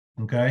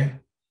 Okay.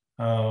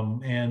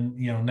 And,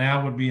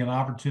 now would be an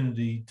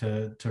opportunity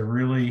to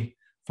really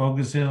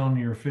focus in on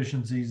your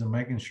efficiencies and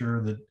making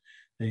sure that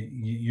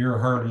your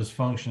herd is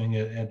functioning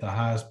at the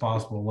highest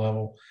possible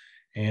level.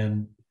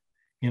 And,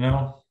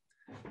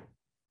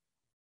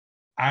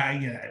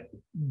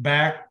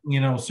 back,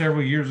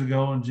 several years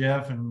ago, and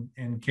Jeff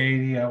and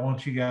Katie, I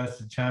want you guys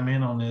to chime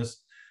in on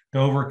this. To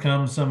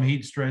overcome some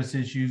heat stress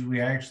issues,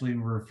 we actually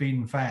were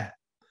feeding fat,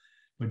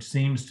 which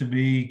seems to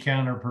be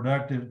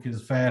counterproductive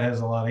because fat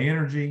has a lot of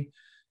energy,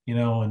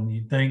 and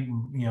you'd think,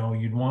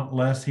 you'd want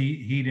less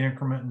heat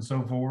increment and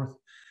so forth.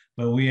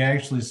 But we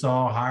actually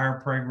saw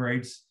higher preg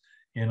rates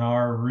in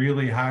our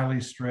really highly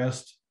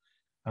stressed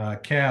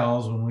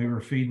cows when we were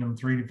feeding them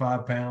 3 to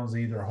 5 pounds,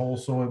 either whole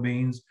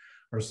soybeans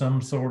or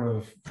some sort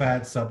of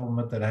fat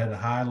supplement that had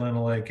high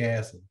linoleic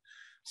acid.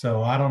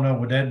 So I don't know,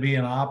 would that be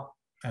an option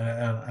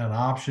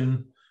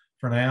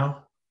for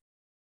now?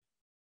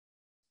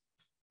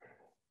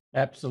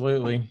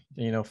 Absolutely.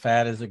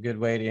 Fat is a good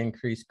way to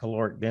increase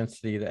caloric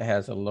density that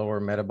has a lower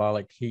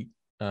metabolic heat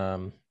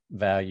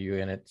value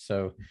in it.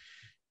 So,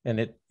 and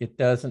it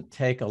doesn't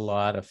take a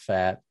lot of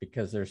fat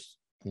because there's,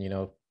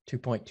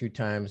 2.2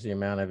 times the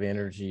amount of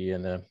energy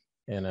in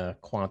a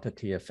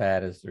quantity of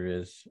fat as there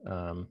is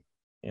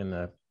in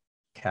a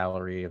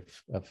calorie of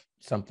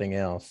something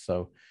else.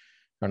 So,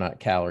 or not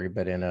calorie,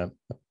 but in a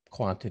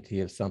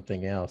quantity of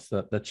something else.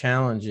 The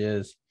challenge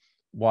is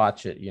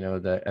watch it.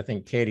 I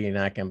think Katie and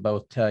I can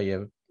both tell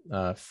you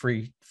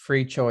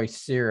free choice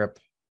syrup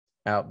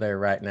out there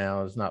right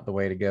now is not the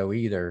way to go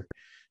either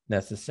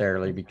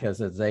necessarily,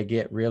 because as they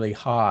get really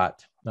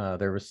hot,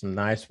 there was some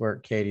nice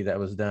work, Katie, that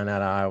was done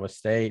out of Iowa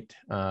State,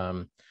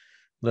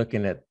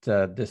 looking at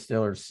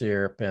distillers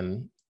syrup,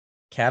 and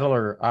cattle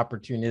are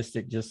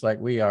opportunistic just like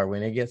we are.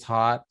 When it gets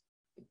hot,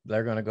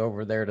 they're going to go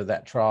over there to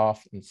that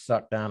trough and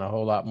suck down a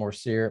whole lot more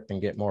syrup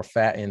and get more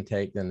fat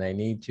intake than they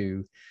need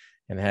to,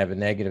 and have a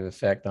negative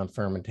effect on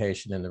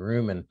fermentation in the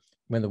rumen.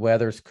 When the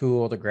weather's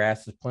cool, the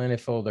grass is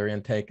plentiful, their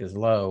intake is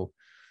low.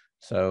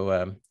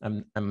 So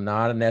I'm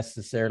not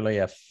necessarily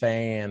a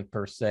fan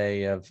per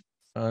se of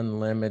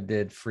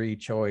unlimited free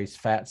choice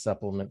fat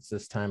supplements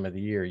this time of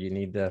the year. You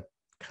need to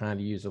kind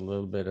of use a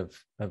little bit of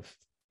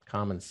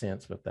common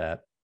sense with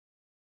that.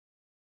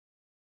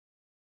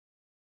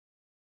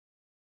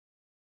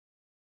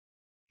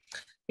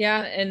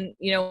 Yeah. And,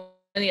 one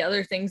of the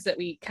other things that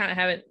we kind of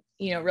haven't,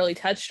 really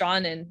touched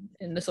on, and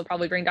this will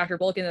probably bring Dr.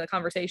 Bullock into the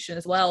conversation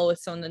as well with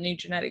some of the new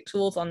genetic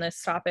tools on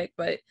this topic,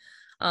 but,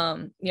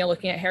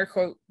 looking at hair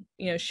coat,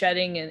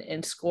 shedding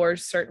and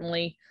scores,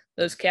 certainly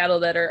those cattle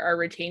that are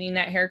retaining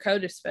that hair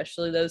coat,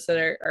 especially those that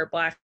are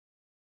black,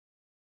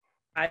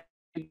 have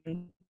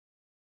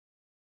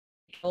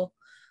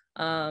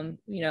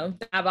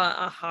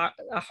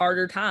a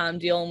harder time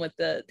dealing with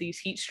these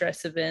heat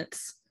stress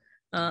events,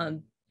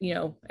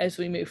 as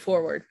we move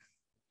forward.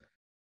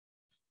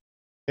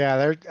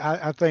 Yeah,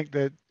 I think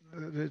that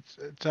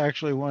it's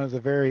actually one of the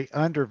very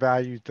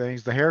undervalued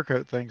things. The hair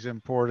coat thing's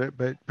important,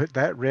 but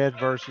that red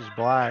versus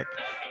black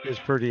is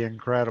pretty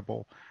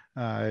incredible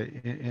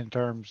in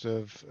terms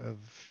of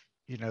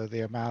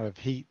the amount of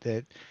heat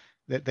that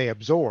they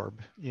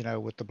absorb,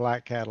 with the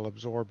black cattle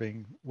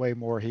absorbing way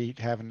more heat,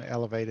 having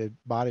elevated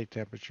body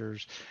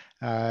temperatures.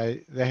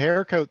 The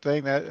hair coat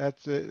thing,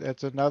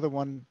 that's another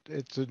one.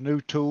 It's a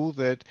new tool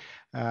that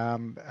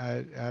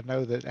I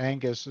know that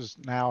Angus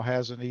now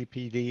has an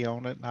EPD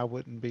on it, and I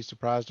wouldn't be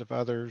surprised if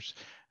others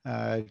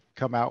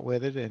come out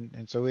with it.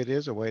 And so it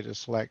is a way to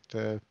select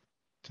to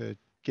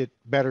get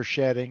better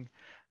shedding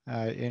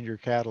in your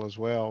cattle as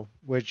well,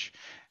 which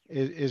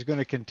is going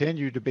to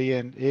continue to be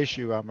an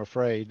issue, I'm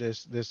afraid.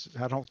 This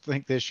I don't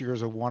think this year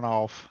is a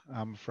one-off.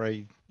 I'm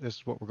afraid this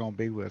is what we're going to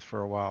be with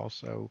for a while.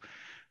 So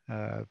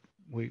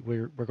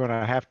we're going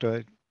to have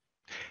to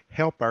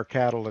help our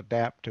cattle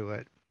adapt to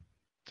it.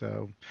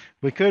 So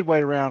we could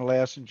wait around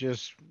less and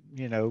just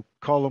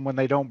call them when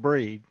they don't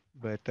breed,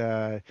 but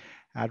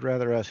I'd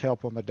rather us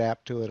help them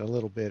adapt to it a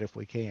little bit if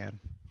we can.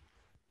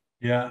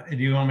 Yeah. Do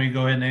you want me to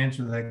go ahead and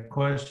answer that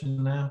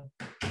question now?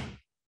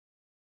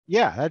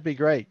 Yeah, that'd be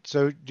great.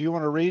 So do you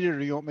want to read it, or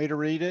do you want me to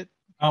read it?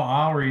 Oh,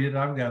 I'll read it.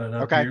 I've got it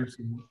up Okay. here.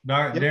 So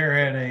Darrh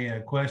had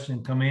a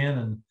question come in,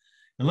 and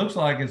it looks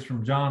like it's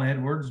from John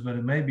Edwards, but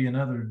it may be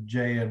another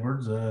Jay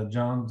Edwards.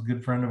 John's a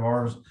good friend of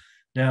ours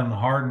down in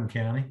Hardin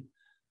County.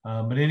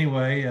 But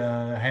anyway,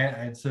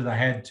 it said, I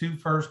had 2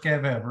 first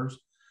calf heifers,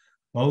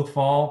 both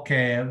fall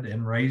calved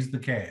and raised the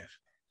calf.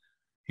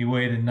 He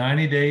waited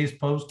 90 days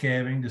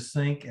post-calving to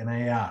sink an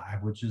AI,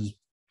 which is,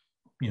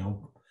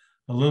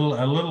 a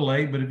little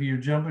late, but if you're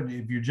jump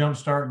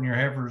starting your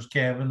heifers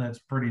calving, that's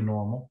pretty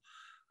normal.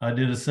 I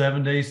did a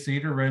 7-day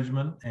cedar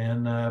regimen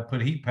and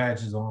put heat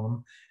patches on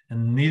them,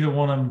 and neither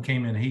one of them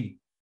came in heat.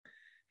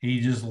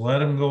 He just let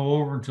them go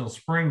over until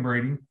spring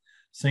breeding,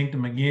 synced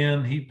them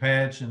again, heat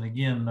patch, and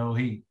again, no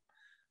heat.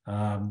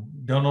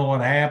 Don't know what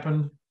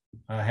happened.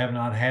 I have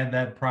not had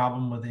that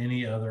problem with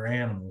any other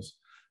animals.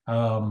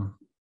 The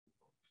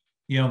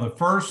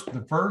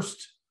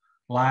first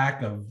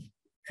lack of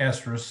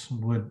estrus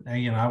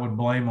I would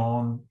blame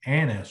on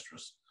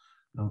anestrus.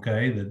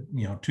 Okay, that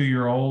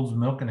 2-year-olds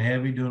milking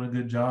heavy, doing a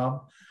good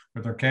job.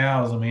 their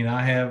cows. I mean,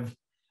 I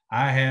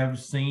have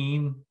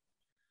seen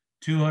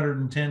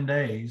 210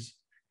 days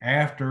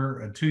after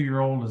a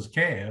 2-year-old is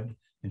calved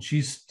and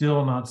she's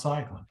still not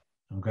cycling.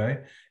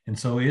 Okay. And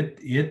so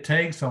it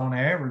takes on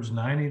average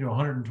 90 to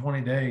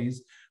 120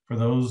 days for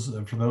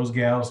those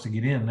gals to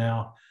get in.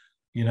 Now,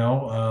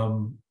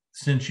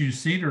 since you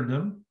seedered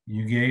them,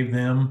 you gave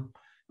them,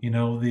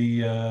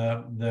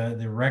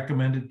 the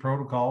recommended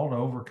protocol to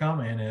overcome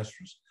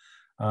anestrus.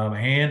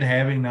 And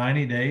having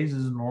 90 days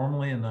is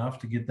normally enough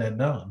to get that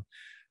done.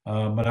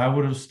 But I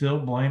would have still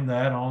blamed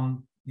that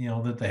on,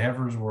 that the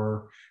heifers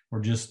were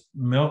just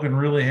milking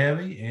really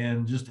heavy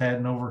and just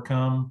hadn't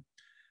overcome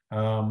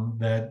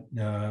that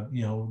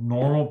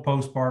normal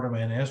postpartum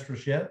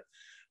anestrus yet.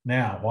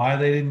 Now, why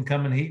they didn't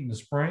come in heat in the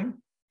spring,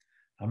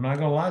 I'm not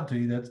going to lie to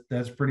you.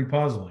 That's pretty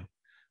puzzling.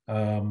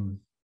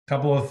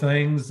 Couple of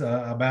things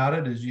about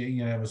it is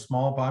you have a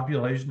small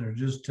population. There's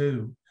just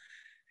 2,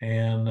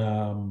 and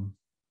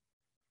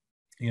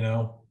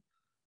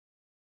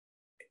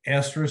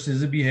estrus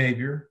is a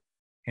behavior,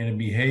 and a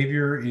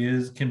behavior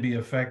can be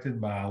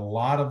affected by a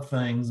lot of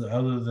things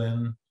other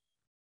than,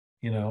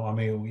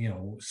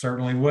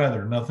 certainly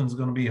weather. Nothing's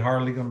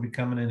hardly going to be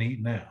coming in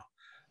heat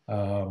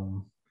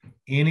now.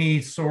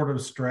 Any sort of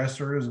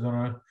stressor is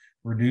going to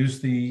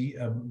reduce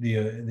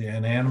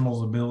an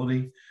animal's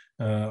ability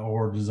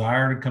or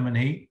desire to come in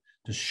heat,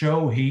 to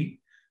show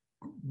heat.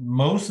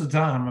 Most of the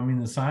time,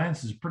 the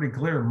science is pretty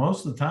clear.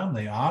 Most of the time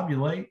they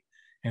ovulate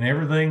and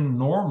everything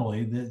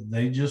normally,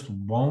 they just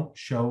won't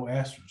show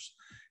estrus.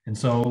 And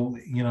so,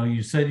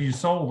 you said you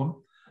sold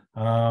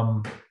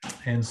them.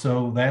 And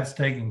so that's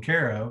taken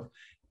care of.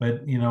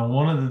 But,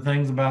 one of the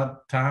things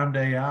about timed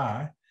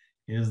AI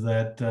is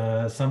that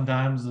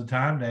sometimes the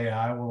timed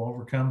AI will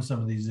overcome some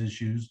of these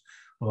issues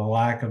with a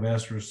lack of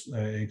estrus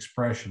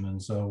expression.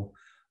 And so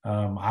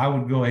I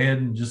would go ahead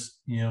and just,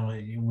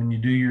 when you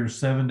do your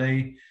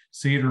 7-day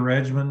seeder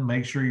regimen,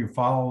 make sure you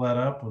follow that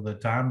up with a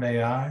timed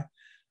AI,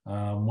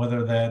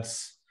 whether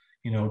that's,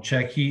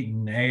 check heat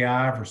and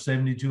AI for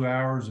 72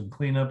 hours and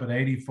clean up at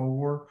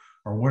 84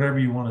 or whatever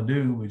you want to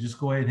do. But just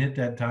go ahead and hit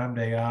that timed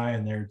AI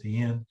in there at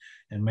the end,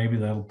 and maybe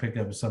that'll pick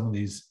up some of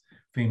these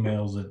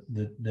females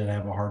that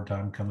have a hard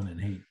time coming in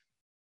heat.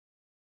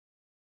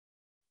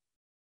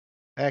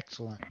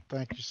 Excellent.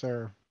 Thank you,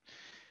 sir.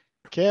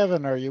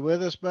 Kevin, are you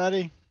with us,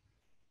 buddy?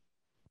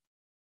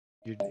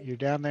 You're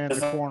down there in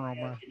the corner,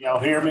 man. Can y'all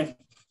hear me?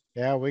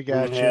 Yeah, we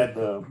got you. We had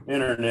the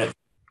internet.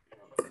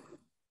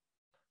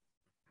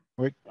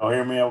 Y'all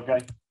hear me okay?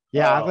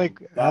 Yeah,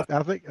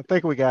 I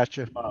think we got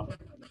you.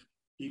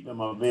 Keeping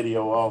my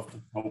video off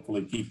to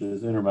hopefully keep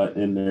this internet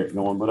in there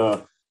going.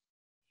 But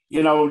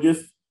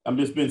I'm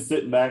just been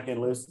sitting back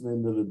and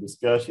listening to the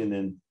discussion,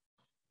 and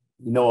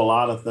a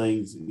lot of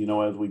things,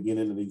 as we get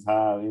into these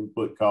high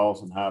input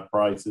costs and high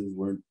prices,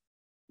 we're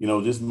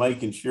just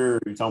making sure,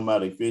 you're talking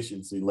about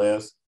efficiency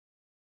less,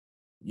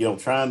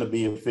 trying to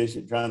be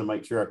efficient, trying to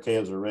make sure our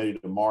calves are ready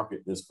to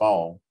market this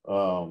fall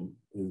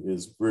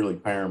is really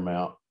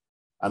paramount.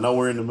 I know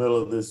we're in the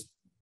middle of this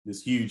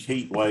huge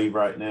heat wave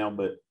right now,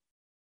 but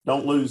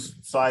don't lose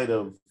sight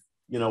of,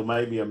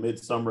 maybe a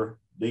midsummer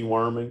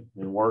deworming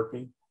and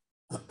working.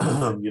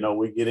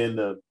 We get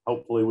into,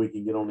 hopefully we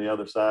can get on the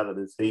other side of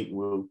this heat and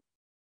we'll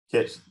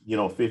catch,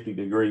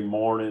 50-degree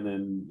morning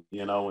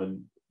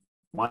and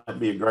might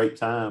be a great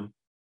time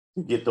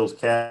to get those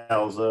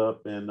cows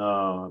up and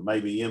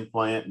maybe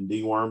implant and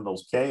deworm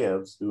those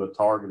calves, do a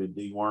targeted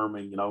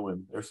deworming,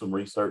 and there's some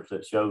research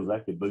that shows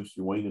that could boost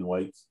your weaning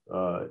weights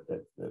at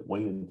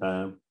weaning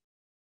time.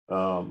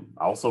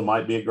 Also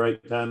might be a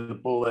great time to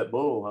pull that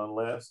bull,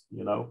 unless,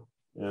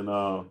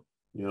 and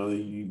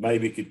you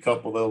maybe could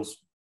couple those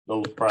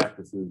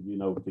practices,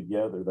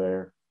 together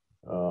there.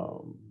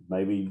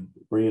 Maybe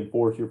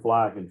reinforce your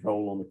fly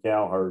control on the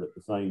cow herd at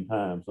the same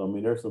time. So,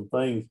 there's some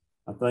things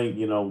I think,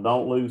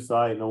 don't lose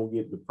sight, don't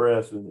get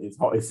depressed. And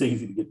it's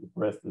easy to get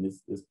depressed and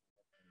it's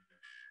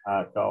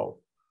high cost.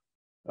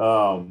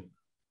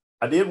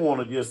 I did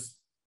want to just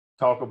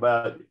talk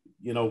about,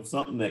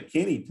 something that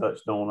Kenny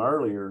touched on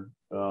earlier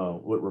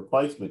with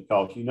replacement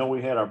costs.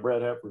 We had our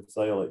bred heifer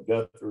sale at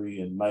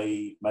Guthrie in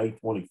May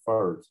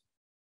 21st.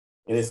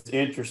 And it's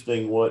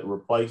interesting what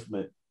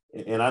replacement,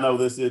 and I know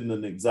this isn't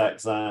an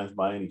exact science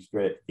by any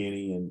stretch,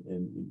 Kenny,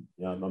 and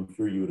I'm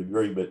sure you would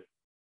agree, but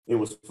it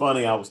was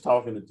funny. I was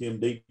talking to Tim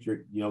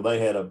Dietrich, they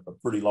had a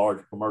pretty large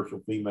commercial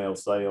female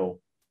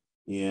sale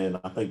in,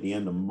 I think, the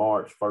end of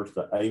March, 1st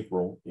of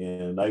April,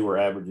 and they were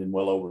averaging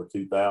well over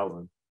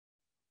 2,000.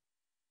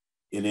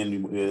 And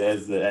then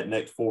as that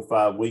next 4 or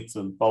 5 weeks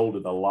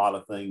unfolded, a lot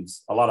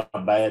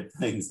of bad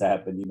things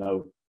happened.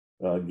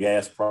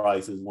 Gas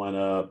prices went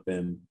up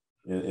and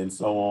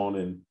so on.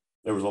 And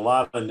there was a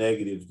lot of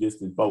negatives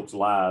just in folks'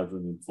 lives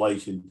and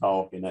inflation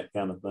talk and that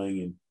kind of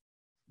thing.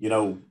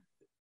 And,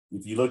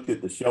 if you looked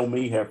at the Show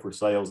Me heifer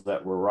sales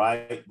that were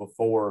right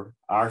before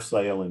our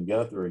sale in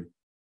Guthrie,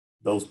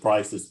 those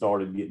prices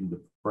started getting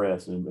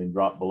depressed and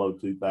dropped below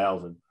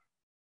 2,000.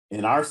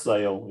 In our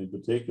sale in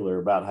particular,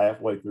 about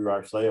halfway through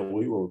our sale,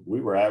 we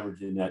were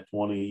averaging that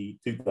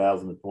 2,000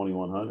 to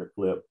 2,100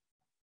 clip.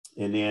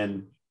 And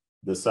then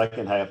the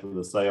second half of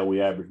the sale,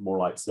 we averaged more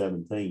like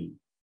 17.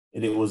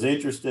 And it was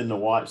interesting to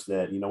watch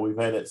that. You know, we've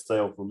had that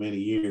sale for many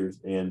years,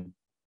 and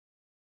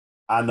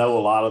I know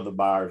a lot of the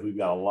buyers. We've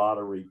got a lot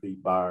of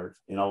repeat buyers,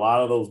 and a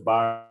lot of those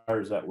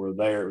buyers that were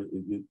there.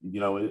 You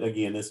know,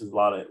 again, this is a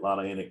lot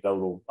of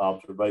anecdotal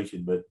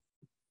observation, but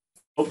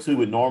folks who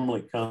would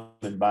normally come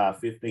and buy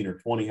 15 or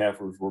 20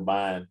 heifers were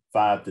buying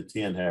 5 to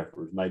 10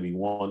 heifers, maybe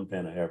 1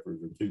 pen of heifers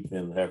or 2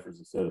 pens of heifers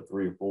instead of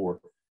 3 or 4.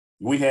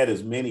 We had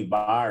as many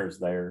buyers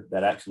there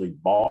that actually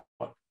bought,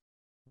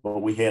 but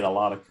we had a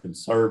lot of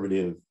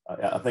conservative.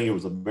 I think it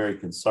was a very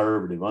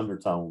conservative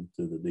undertone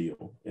to the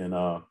deal, and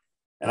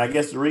I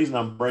guess the reason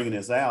I'm bringing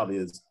this out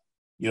is,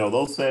 you know,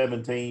 those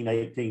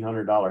 $1,700,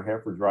 $1,800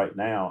 heifers right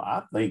now,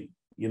 I think,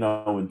 you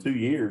know, in 2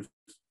 years,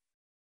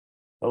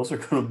 those are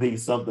going to be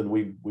something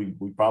we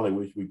probably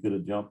wish we could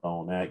have jumped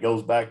on. Now, it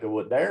goes back to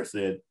what Darrh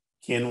said.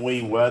 Can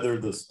we weather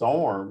the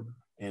storm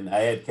and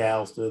add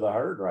cows to the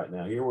herd right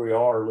now? Here we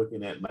are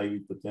looking at maybe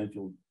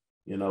potential,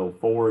 you know,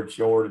 forage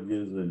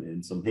shortages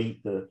and some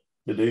heat to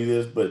do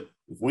this. But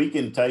if we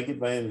can take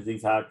advantage of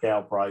these high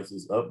cow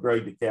prices,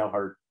 upgrade the cow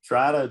herd,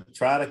 try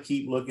to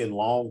keep looking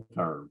long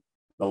term.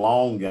 The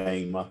long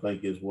game, I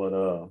think, is what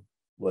our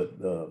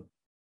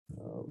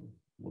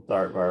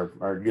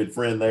good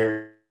friend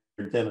there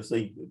in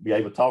Tennessee be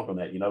able to talk on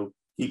that. You know,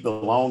 keep the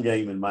long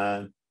game in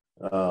mind,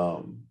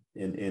 and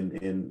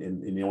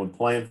you know, and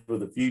plan for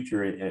the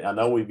future. And I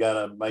know we've got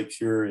to make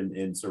sure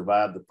and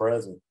survive the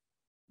present,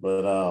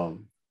 but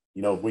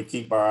you know, if we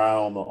keep our eye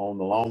on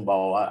the long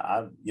ball,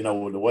 I you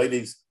know, the way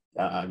these,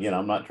 again,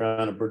 I'm not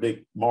trying to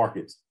predict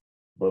markets,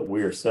 but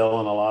we are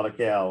selling a lot of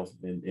cows,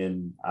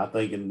 and I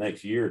think in the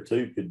next year or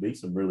two could be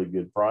some really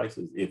good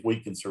prices if we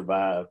can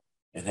survive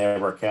and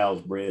have our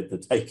cows bred to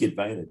take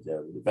advantage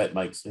of it, if that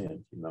makes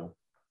sense, you know.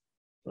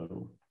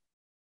 So,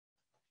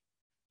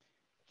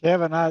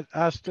 Kevin,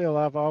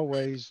 I've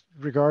always,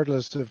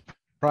 regardless if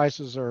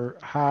prices are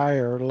high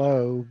or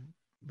low,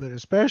 but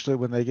especially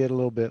when they get a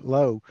little bit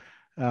low,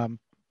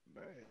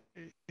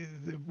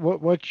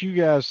 what you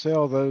guys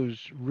sell those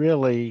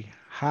really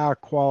high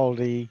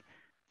quality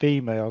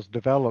females,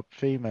 developed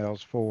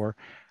females for,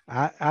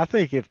 I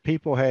think if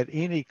people had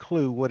any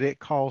clue what it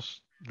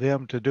costs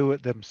them to do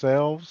it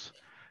themselves,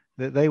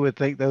 that they would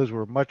think those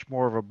were much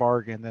more of a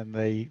bargain than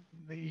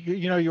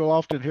you know, you'll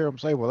often hear them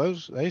say, well,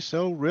 they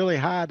sell really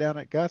high down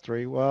at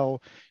Guthrie.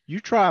 Well, you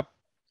try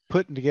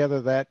putting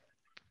together that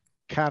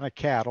kind of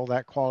cattle,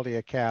 that quality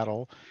of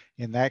cattle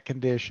in that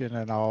condition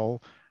and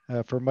all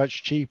for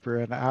much cheaper.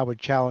 And I would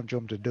challenge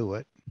them to do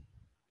it.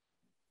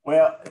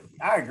 Well,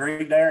 I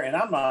agree there. And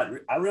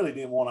I really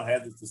didn't want to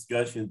have this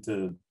discussion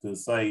to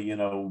say, you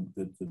know,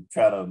 to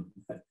try to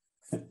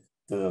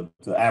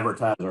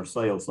advertise our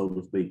sales, so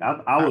to speak.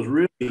 I was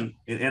really,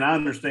 and I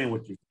understand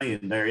what you're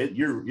saying there.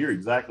 You're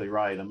exactly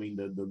right. I mean,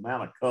 the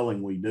amount of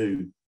culling we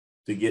do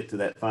to get to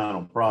that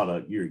final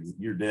product,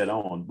 you're dead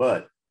on.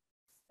 But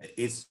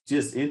it's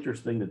just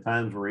interesting the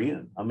times we're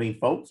in. I mean,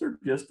 folks are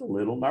just a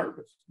little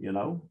nervous, you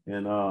know,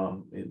 and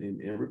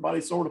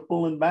everybody's sort of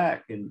pulling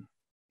back, and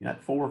you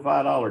got $4 or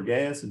 $5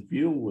 gas and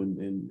fuel,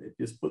 and it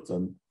just puts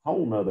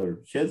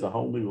sheds a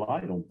whole new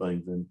light on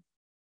things. And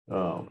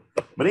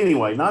but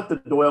anyway, not to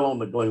dwell on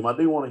the gloom, I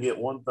do want to hit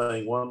one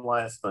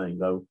last thing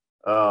though.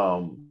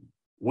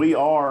 We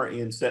are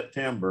in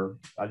September.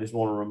 I just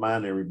want to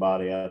remind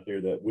everybody out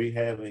there that we're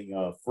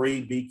having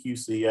free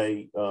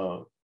BQCA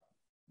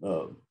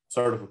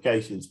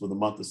certifications for the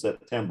month of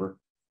September,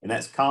 and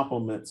that's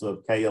compliments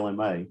of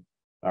KLMA.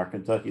 Our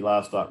Kentucky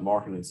Livestock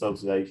Marketing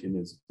Association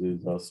is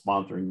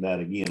sponsoring that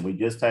again. We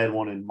just had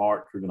one in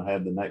March. We're going to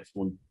have the next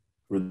one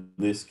for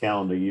this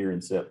calendar year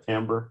in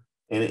September.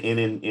 And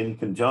in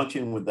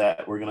conjunction with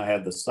that, we're going to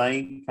have the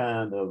same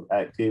kind of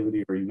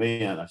activity or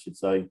event, I should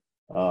say,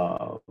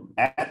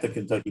 at the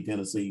Kentucky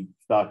Tennessee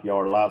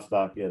Stockyard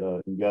Livestock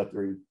in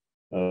Guthrie.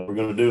 We're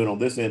going to do it on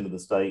this end of the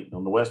state,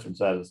 on the western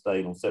side of the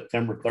state, on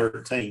September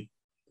 13th.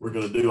 We're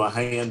going to do a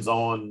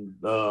hands-on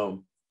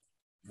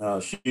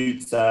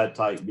shoot side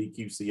type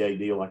BQCA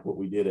deal like what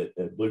we did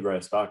at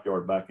Bluegrass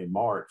Stockyard back in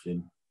March.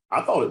 And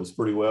I thought it was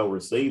pretty well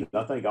received.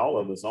 I think all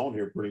of us on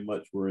here pretty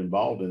much were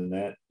involved in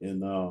that.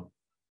 And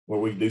where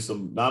we do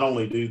not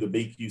only do the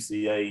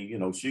BQCA, you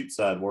know, shoot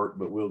side work,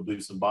 but we'll do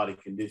some body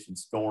condition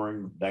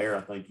scoring. Darrh,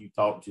 I think you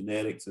talked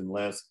genetics, and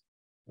Les,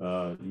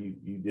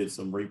 you did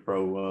some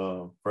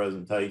repro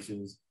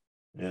presentations,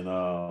 and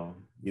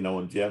you know,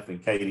 and Jeff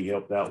and Katie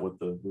helped out with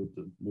the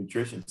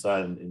nutrition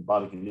side and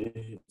body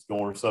condition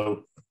scoring.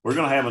 So we're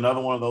going to have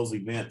another one of those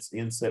events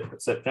in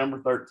September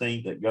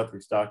 13th at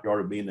Guthrie Stockyard.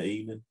 It'll be in the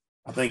evening.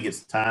 I think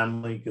it's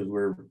timely because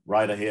we're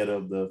right ahead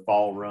of the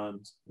fall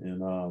runs. And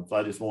so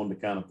I just wanted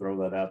to kind of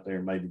throw that out there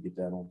and maybe get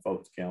that on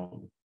folks'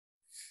 calendar.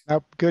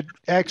 Good.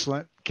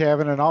 Excellent,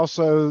 Kevin. And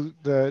also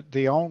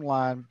the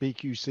online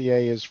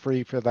BQCA is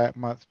free for that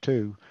month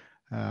too.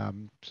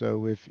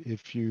 So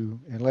if you,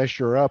 unless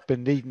you're up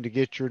and needing to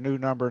get your new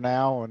number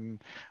now,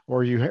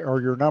 or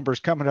your number's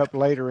coming up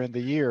later in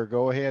the year,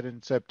 go ahead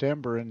in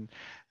September. And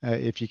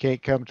if you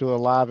can't come to a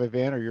live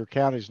event, or your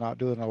county's not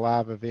doing a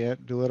live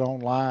event, do it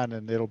online,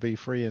 and it'll be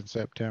free in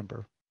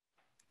September.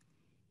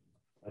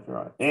 That's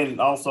right.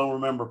 And also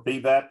remember,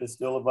 PVAP is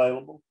still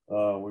available.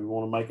 We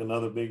want to make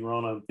another big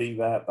run on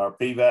PVAP. Our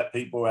PVAP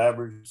people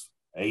average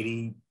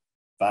 $85,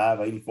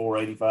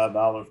 $84,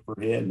 $85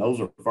 per head, and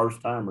those are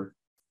first timers.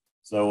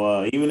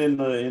 So even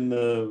in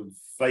the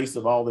face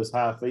of all this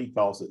high feed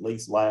costs, at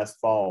least last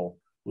fall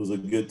was a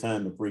good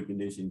time to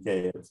precondition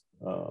calves.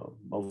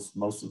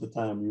 Most of the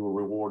time you were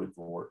rewarded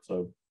for it.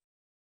 So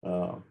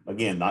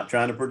again, not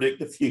trying to predict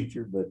the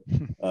future, but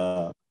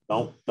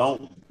don't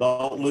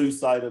lose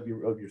sight of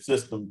your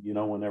system. You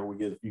know, whenever we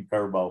get a few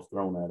curveballs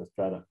thrown at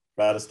us,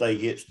 try to stay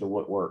hitched to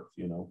what works.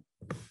 You know.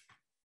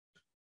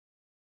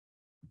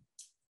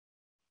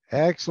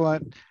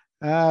 Excellent.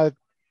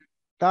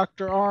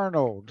 Dr.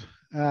 Arnold,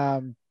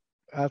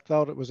 I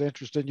thought it was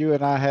interesting. You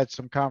and I had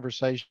some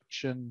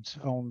conversations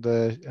on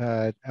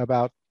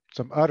about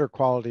some udder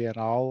quality and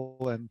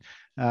all, and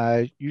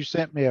you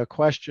sent me a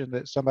question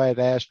that somebody had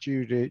asked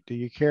you. Do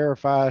you care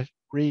if I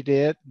read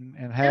it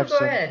and have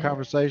some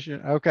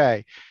conversation?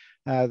 Okay.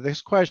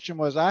 This question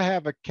was, I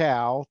have a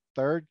cow,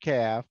 third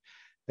calf,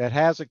 that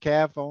has a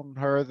calf on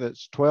her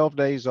that's 12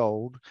 days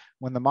old.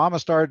 When the mama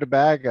started to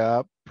bag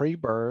up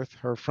pre-birth,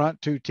 her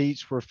front two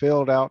teats were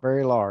filled out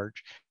very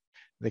large.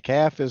 The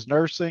calf is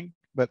nursing,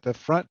 but the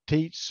front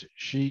teats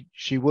she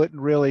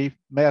wouldn't really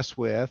mess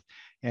with,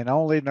 and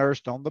only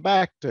nursed on the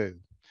back two.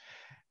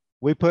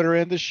 We put her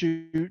in the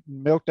chute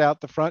and milked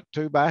out the front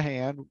two by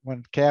hand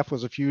when the calf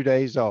was a few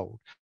days old.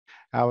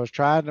 I was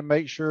trying to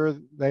make sure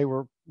they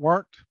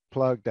weren't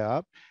plugged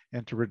up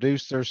and to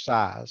reduce their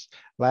size.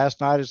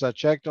 Last night, as I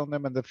checked on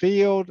them in the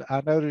field,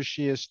 I noticed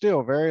she is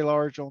still very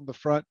large on the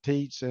front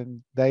teats,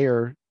 and they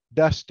are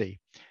dusty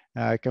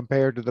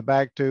compared to the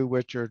back two,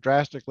 which are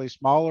drastically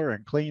smaller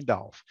and cleaned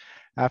off.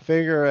 I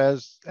figure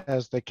as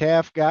the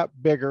calf got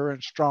bigger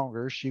and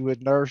stronger, she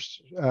would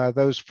nurse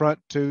those front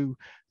two,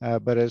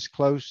 but as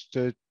close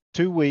to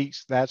 2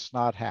 weeks, that's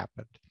not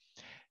happened.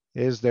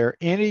 Is there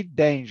any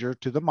danger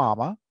to the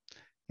mama?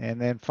 And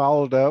then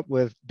followed up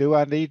with, do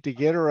I need to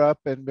get her up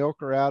and milk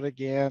her out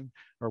again,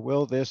 or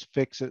will this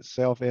fix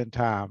itself in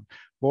time?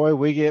 Boy,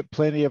 we get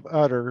plenty of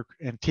udder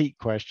and teat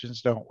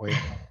questions, don't we? I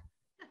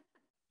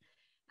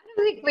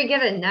don't think we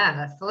get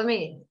enough. Let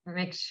me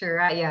make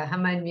sure.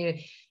 I'm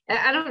unmuted.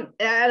 I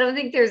don't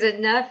think there's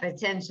enough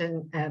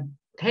attention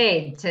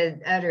paid to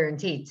udder and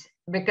teats,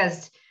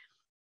 because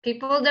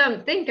people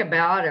don't think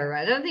about, or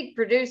I don't think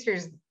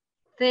producers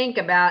think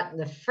about,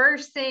 the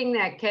first thing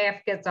that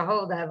calf gets a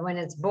hold of when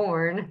it's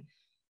born,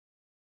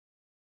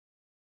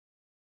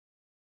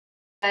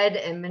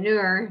 and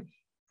manure.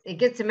 It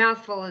gets a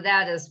mouthful of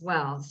that as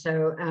well.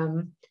 So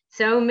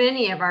so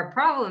many of our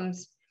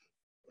problems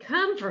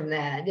come from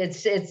that.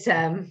 It's they'll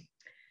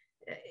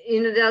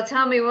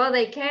tell me, well,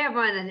 they calve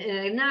on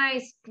a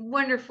nice,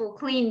 wonderful,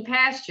 clean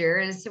pasture.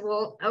 And I said,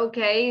 well,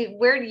 okay,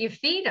 where do you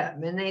feed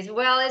them? And they said,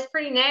 well, it's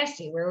pretty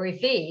nasty where we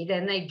feed.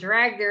 And they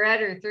drag their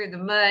udder through the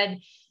mud,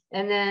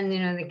 and then,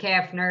 the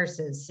calf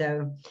nurses.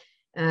 So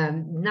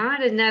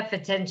not enough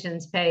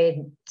attention's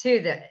paid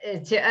to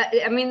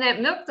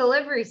that milk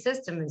delivery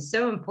system is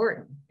so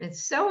important.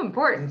 It's so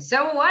important.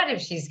 So what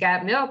if she's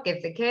got milk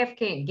if the calf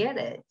can't get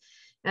it?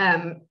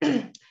 And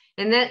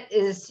that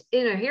is,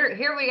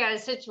 here we got a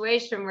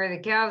situation where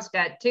the cow's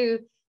got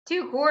two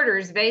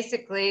quarters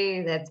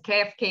basically that the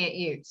calf can't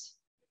use,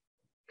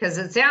 because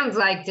it sounds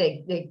like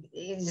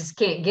it just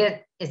can't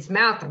get its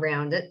mouth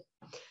around it.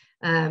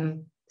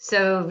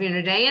 So,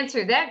 to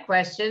answer that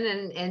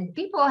question, and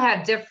people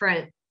have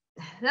they'll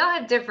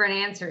have different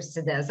answers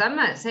to this. I'm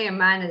not saying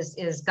mine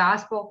is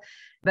gospel,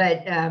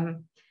 but,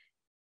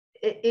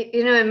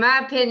 in my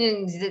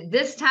opinion,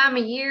 this time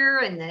of year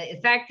and the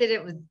fact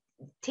that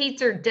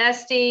teats are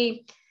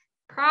dusty,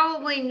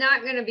 probably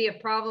not going to be a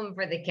problem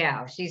for the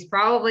cow. She's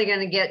probably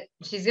going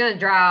to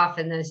dry off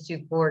in those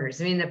 2 quarters.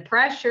 The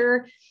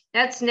pressure,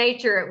 that's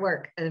nature at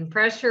work, and the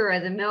pressure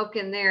of the milk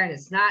in there and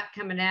it's not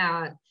coming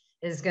out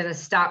is going to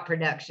stop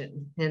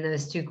production in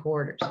those 2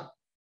 quarters,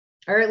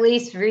 or at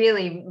least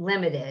really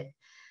limit it.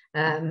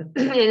 And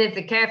if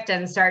the calf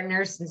doesn't start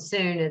nursing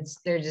soon,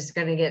 they're just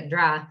going to get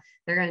dry.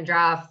 They're going to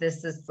dry off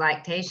this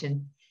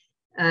lactation.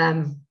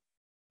 But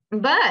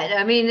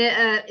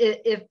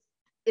if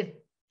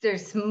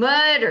there's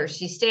mud, or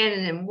she's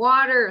standing in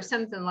water or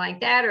something like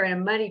that, or in a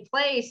muddy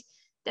place,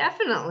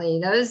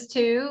 definitely those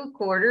 2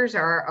 quarters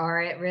are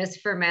at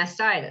risk for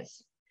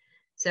mastitis.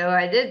 So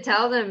I did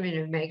tell them,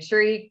 make sure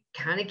you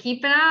kind of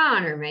keep an eye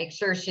on her, make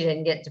sure she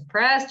didn't get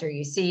depressed, or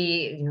you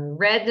see,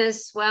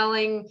 redness,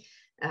 swelling,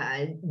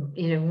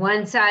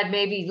 one side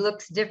maybe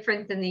looks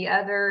different than the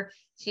other.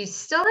 So you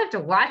still have to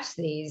watch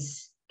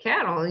these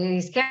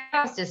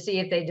cows to see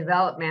if they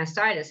develop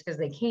mastitis, because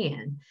they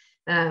can.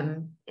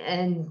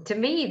 And to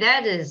me,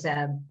 that is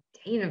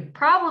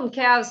problem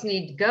cows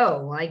need to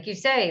go. Like you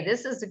say,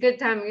 this is a good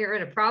time to get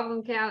rid of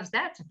problem cows.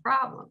 That's a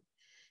problem.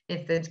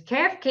 If the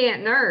calf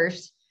can't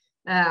nurse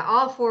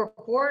all 4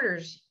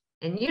 quarters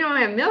and you don't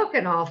have milk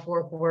in all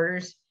 4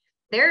 quarters,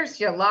 there's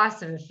your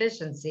loss of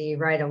efficiency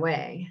right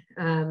away.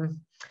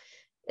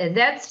 And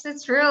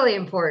that's really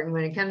important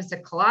when it comes to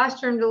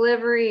colostrum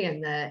delivery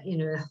and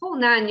the whole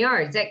 9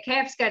 yards. That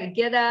calf's got to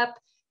get up,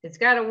 it's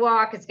got to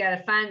walk, it's got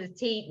to find the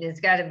teat, and it's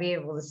got to be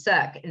able to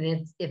suck.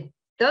 And if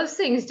those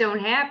things don't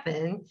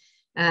happen,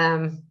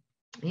 then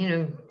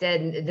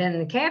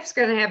the calf's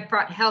going to have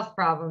health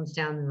problems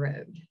down the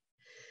road.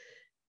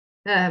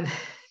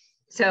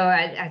 So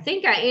I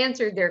think I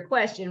answered their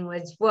question,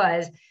 which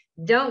was,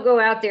 don't go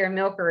out there and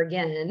milk her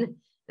again,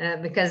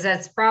 because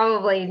that's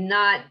probably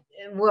not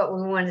what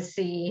we want to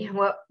see.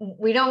 What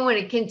we don't want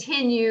to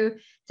continue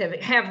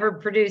to have her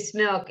produce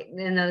milk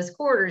in those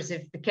quarters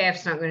if the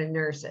calf's not going to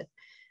nurse it.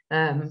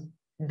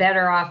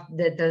 Better off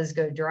that those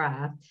go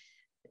dry.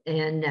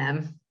 And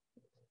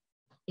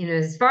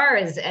as far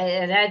as,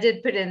 and I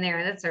did put in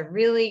there, that's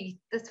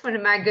one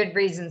of my good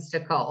reasons to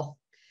cull.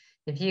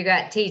 If you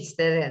got teats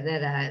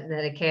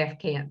that a calf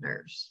can't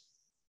nurse.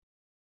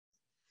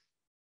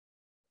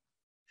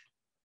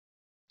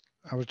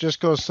 I was just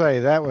going to say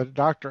that what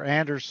Dr.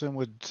 Anderson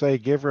would say,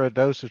 give her a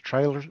dose of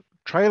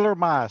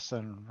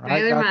trailermycin,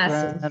 right,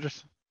 Dr.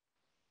 Anderson?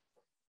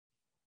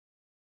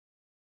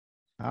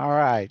 All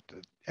right,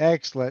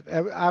 excellent.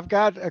 I've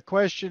got a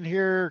question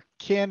here,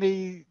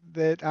 Kenny,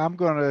 that I'm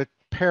going to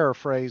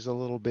paraphrase a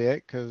little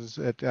bit because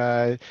it's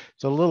a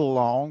little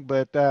long,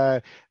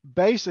 but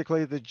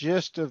basically the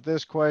gist of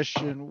this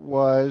question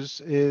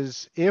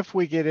is if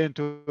we get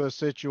into a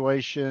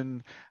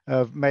situation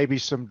of maybe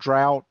some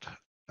drought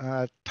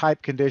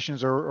type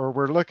conditions, or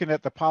we're looking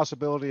at the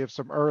possibility of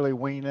some early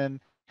weaning,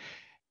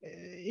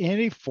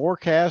 any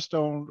forecast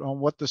on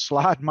what the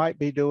slide might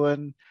be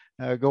doing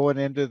going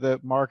into the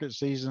market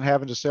season,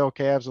 having to sell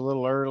calves a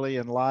little early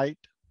and light?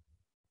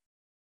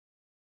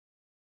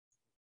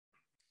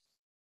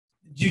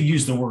 You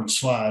use the word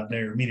slide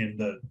there,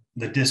 meaning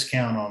the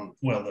discount on,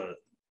 well,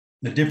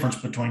 the difference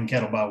between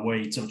cattle by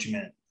weight. Is what you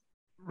meant?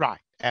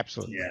 Right.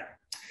 Absolutely. Yeah.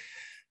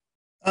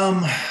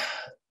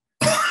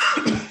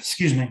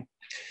 Excuse me.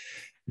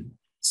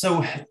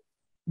 So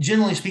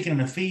generally speaking, in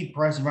a feed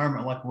price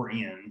environment like we're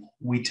in,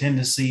 we tend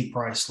to see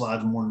price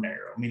slides more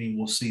narrow, meaning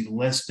we'll see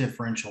less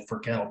differential for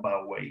cattle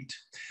by weight.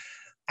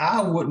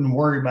 I wouldn't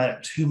worry about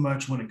it too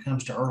much when it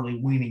comes to early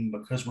weaning,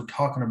 because we're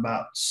talking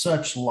about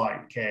such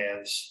light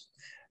calves.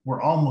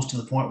 We're almost to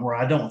the point where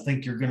I don't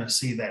think you're going to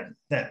see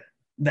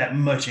that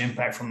much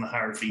impact from the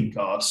higher feed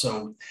costs.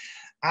 So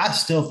I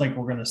still think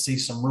we're going to see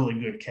some really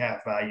good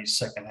calf values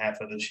second half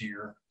of this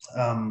year.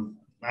 Not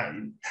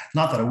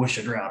that I wish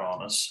a drought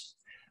on us,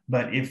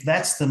 but if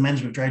that's the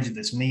management strategy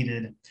that's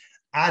needed,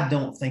 I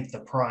don't think the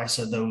price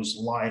of those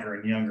lighter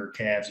and younger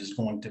calves is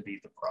going to be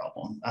the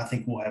problem. I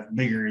think we'll have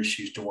bigger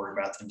issues to worry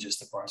about than just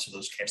the price of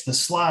those calves. The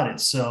slide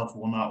itself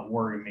will not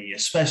worry me,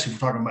 especially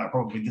if we're talking about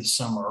probably this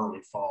summer,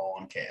 early fall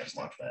on calves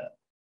like that.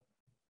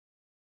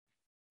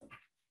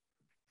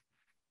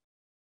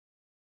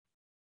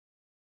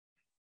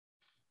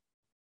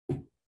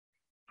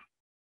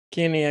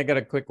 Kenny, I got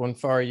a quick one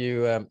for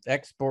you.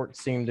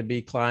 Exports seem to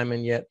be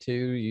climbing yet too.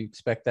 You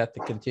expect that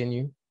to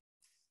continue?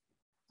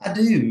 I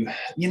do.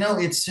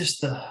 It's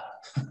just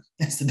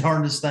it's the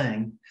darndest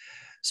thing.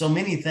 So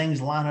many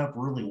things line up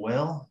really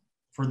well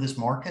for this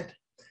market,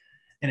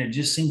 and it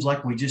just seems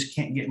like we just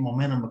can't get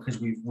momentum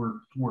because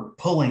we're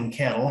pulling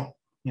cattle,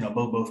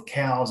 both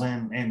cows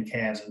and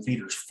calves and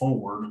feeders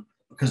forward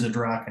because of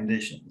dry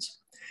conditions.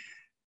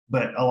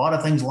 But a lot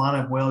of things line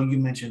up well. You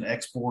mentioned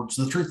exports.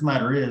 The truth of the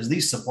matter is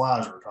these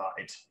supplies are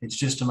tight. It's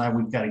just a matter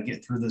we've got to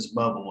get through this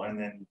bubble. And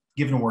then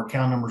given where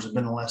cow numbers have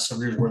been the last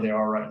several years, where they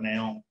are right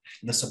now,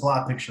 the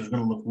supply picture is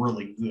going to look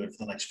really good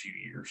for the next few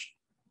years.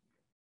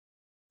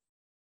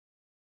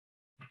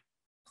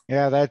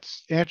 Yeah,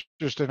 that's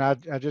interesting. I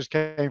just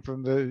came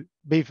from the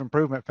Beef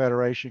Improvement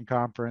Federation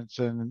conference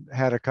and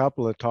had a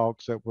couple of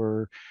talks that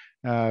were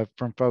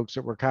from folks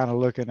that were kind of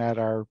looking at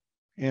our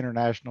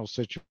international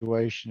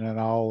situation and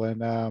all.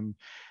 And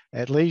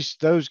at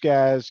least those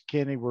guys,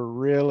 Kenny, were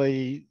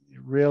really,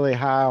 really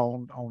high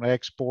on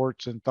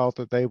exports and thought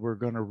that they were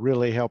going to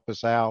really help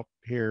us out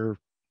here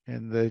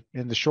in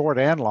the short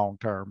and long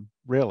term,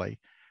 really,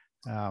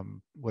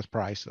 with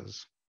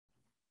prices.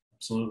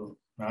 Absolutely.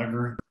 I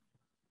agree.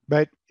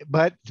 But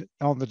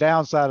on the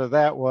downside of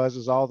that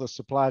is all the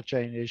supply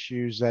chain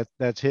issues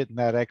that's hitting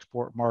that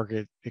export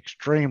market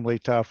extremely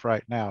tough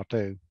right now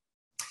too.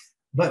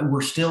 But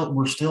we're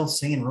still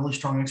seeing really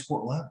strong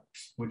export levels,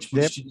 which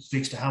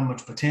speaks to how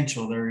much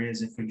potential there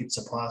is if we get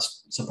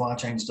supply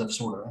chain stuff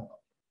sorted out.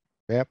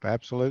 Yep,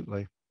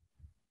 absolutely.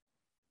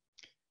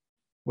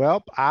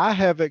 Well, I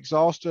have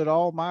exhausted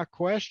all my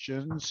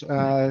questions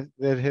that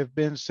have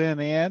been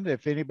sent in.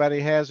 If anybody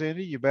has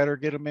any, you better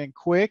get them in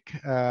quick.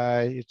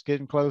 It's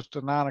getting close to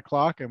 9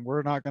 o'clock, and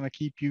we're not going to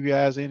keep you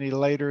guys any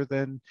later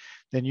than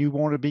you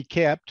want to be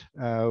kept.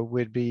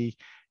 We'd be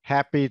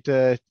happy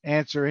to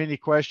answer any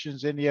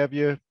questions any of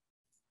you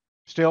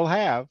still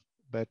have.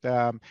 But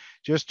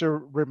just to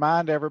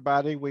remind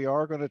everybody, we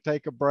are going to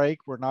take a break.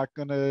 We're not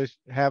going to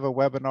have a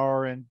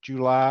webinar in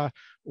July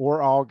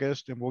or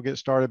August, and we'll get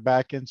started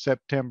back in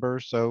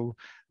September. So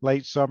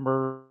late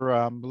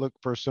summer, look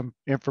for some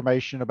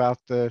information about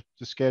the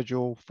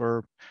schedule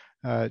for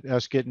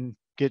us getting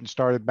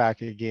started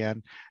back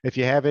again. If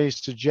you have any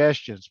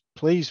suggestions,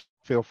 please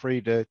feel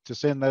free to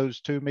send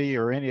those to me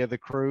or any of the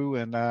crew,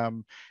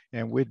 and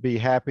we'd be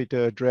happy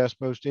to address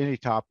most any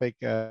topic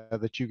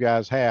that you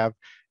guys have.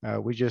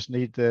 We just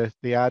need the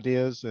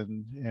ideas,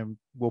 and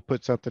we'll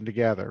put something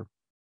together.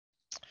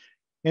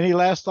 Any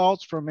last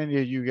thoughts from any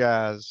of you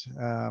guys?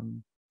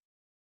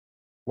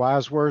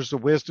 Wise words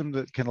of wisdom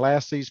that can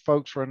last these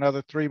folks for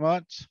another 3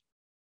 months?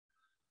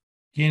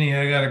 Kenny,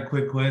 I got a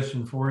quick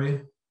question for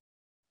you.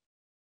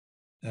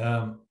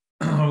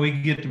 We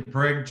get to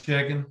preg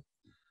checking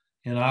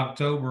in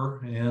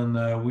October, and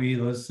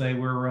let's say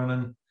we're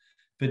running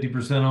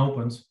 50%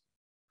 opens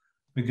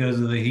because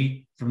of the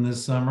heat from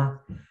this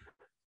summer.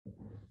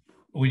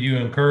 Would you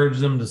encourage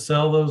them to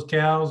sell those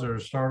cows or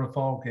start a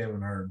fall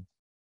calving herd?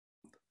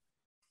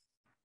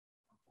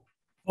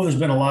 Well, there's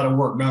been a lot of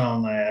work done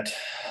on that.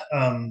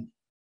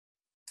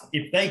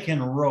 If they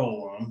can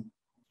roll them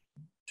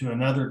to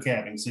another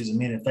calving season, I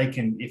mean,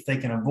 if they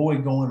can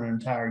avoid going an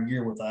entire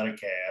year without a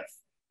calf,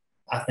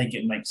 I think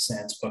it makes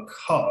sense,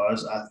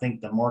 because I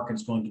think the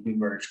market's going to be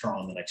very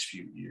strong in the next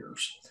few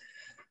years.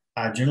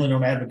 I generally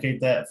don't advocate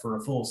that for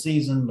a full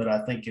season, but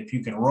I think if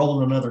you can roll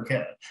in another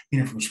calf,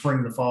 from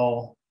spring to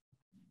fall,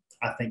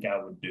 I think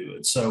I would do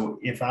it. So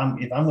if I'm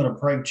going to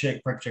preg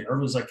check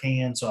early as I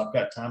can, so I've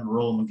got time to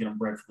roll them and get them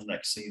bred for the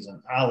next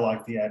season. I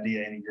like the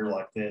idea in a year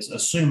like this,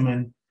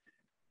 assuming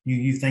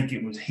you think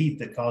it was heat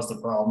that caused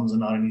the problems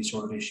and not any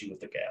sort of issue with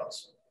the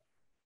cows.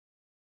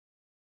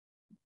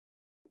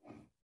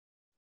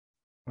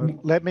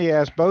 Let me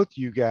ask both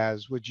you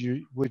guys, would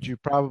you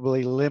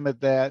probably limit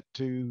that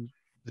to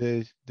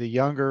the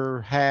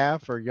younger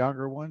half or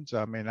younger ones?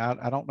 I mean,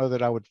 I don't know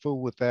that I would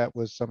fool with that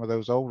with some of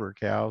those older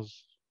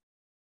cows.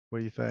 What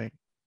do you think?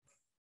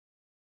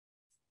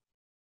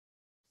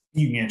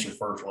 You can answer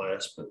first,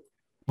 Les, but.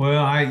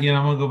 Well, I'm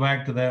gonna go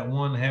back to that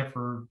one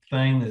heifer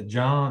thing that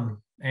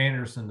John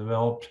Anderson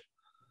developed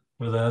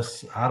with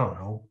us, I don't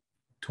know,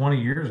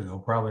 20 years ago,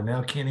 probably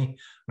now, Kenny.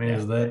 I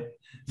mean,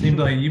 seems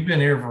like you've been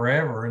here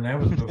forever, and that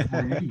was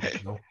before you.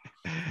 So.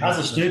 I was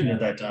a student at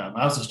that time.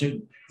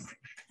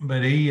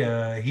 But he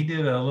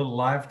did a little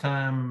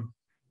lifetime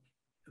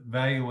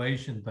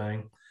valuation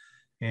thing.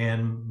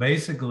 And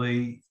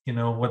basically,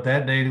 what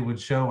that data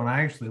would show, and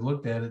I actually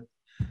looked at it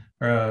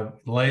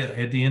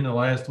at the end of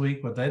last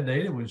week, what that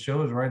data would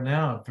show is right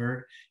now,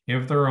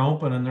 if they're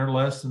open and they're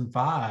less than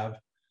 5,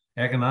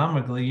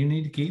 economically, you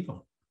need to keep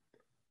them.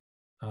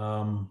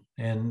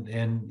 And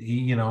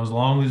as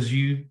long as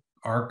you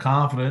are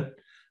confident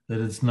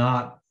that it's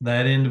not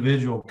that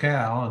individual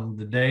cow, and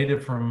the data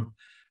from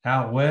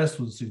out west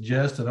would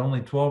suggest that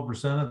only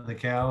 12% of the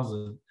cows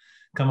that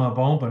come up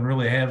open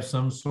really have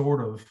some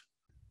sort of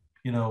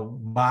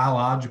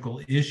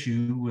biological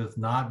issue with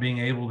not being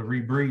able to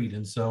rebreed.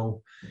 And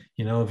so,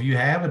 if you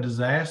have a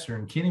disaster,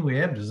 and Kenny, we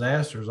have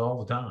disasters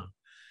all the time.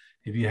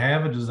 If you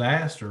have a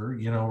disaster,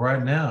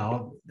 right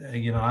now,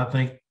 I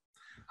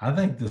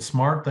think the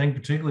smart thing,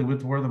 particularly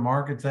with where the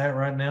market's at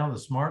right now, the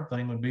smart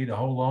thing would be to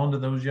hold on to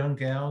those young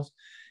cows,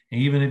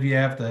 even if you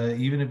have to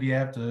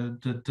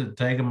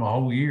take them a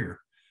whole year,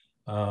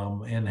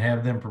 and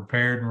have them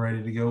prepared and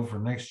ready to go for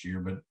next year.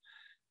 But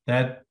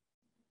that,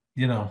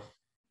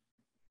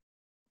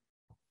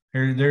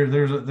 there's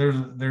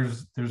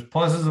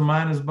pluses and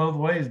minuses both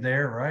ways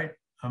there, right?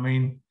 I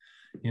mean,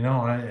 and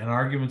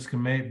arguments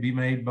can be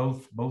made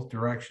both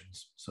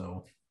directions.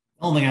 So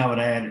the only thing I would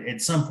add, at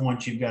some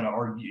point you've got to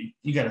argue,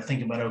 you got to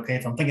think about, okay,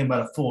 if I'm thinking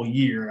about a full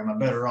year, am I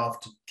better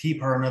off to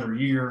keep her another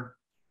year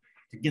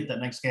to get that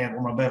next calf, or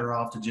am I better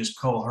off to just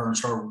cull her and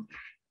start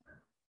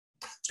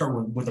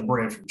with a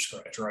bred from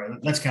scratch, right?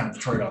 That's kind of the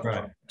trade-off,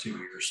 right? 2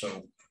 years.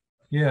 So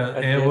yeah,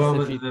 and well,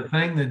 the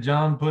thing that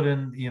John put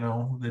in,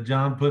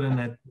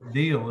 that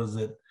deal is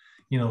that,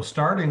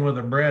 starting with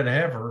a bred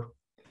heifer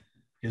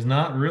is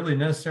not really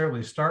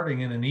necessarily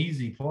starting in an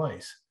easy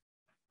place,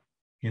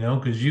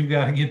 because you've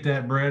got to get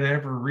that bred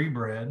heifer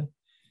rebred,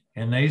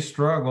 and they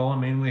struggle. I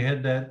mean, we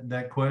had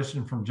that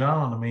question from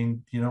John. I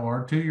mean,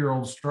 our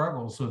 2-year-old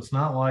struggles, so it's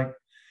not like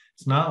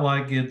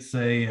it's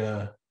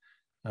a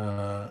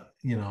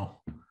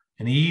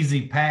an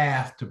easy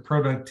path to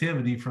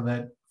productivity for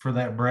that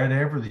bred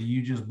heifer that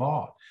you just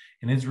bought.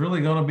 And it's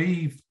really going to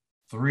be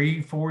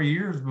 3-4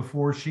 years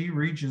before she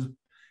reaches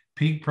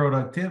peak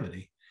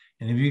productivity.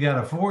 And if you got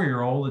a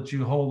 4-year-old that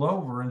you hold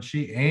over and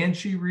she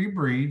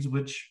rebreeds,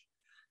 which,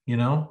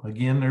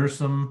 again, there's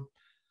some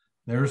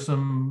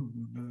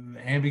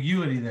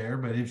ambiguity there,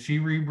 but if she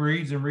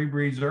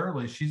rebreeds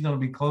early, she's going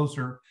to be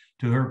closer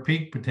to her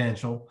peak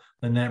potential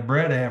than that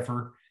bred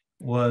heifer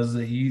was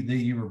that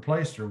you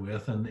replaced her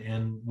with.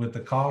 And with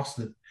the cost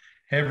that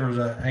heifers,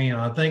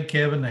 I think,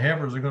 Kevin, the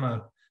heifers are going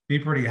to be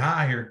pretty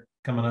high here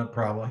coming up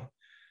probably.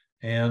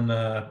 And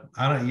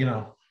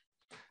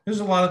there's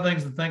a lot of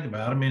things to think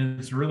about. I mean,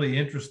 it's a really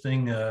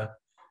interesting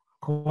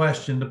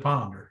question to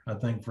ponder, I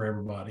think, for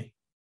everybody.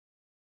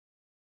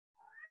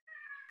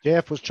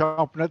 Jeff was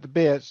chomping at the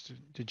bits.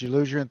 Did you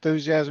lose your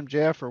enthusiasm,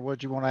 Jeff, or what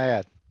do you want to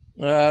add?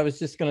 I was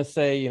just going to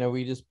say, you know,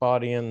 we just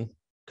bought in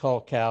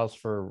cull cows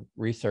for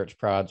research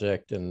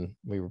project, and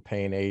we were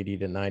paying 80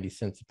 to 90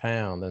 cents a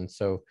pound. And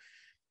so,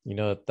 you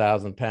know,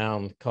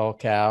 1,000-pound cull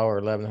cow or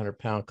 1,100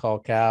 pound cull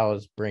cow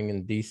is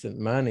bringing decent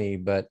money,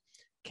 but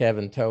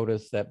Kevin told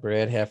us that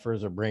bred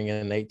heifers are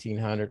bringing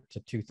 1,800 to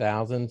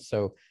 2,000.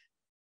 So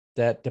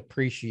that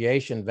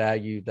depreciation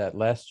value that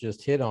Les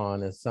just hit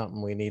on is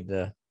something we need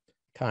to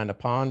kind of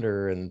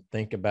ponder and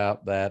think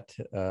about. That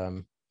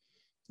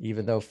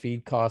even though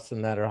feed costs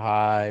and that are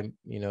high,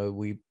 you know,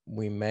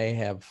 we may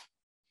have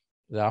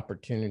the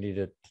opportunity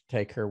to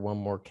take her one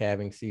more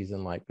calving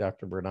season, like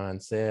Dr.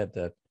 Burdine said,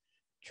 to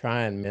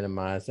try and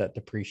minimize that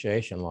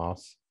depreciation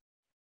loss.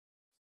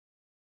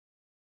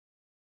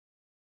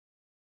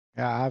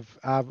 Yeah,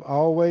 I've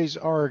always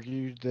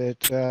argued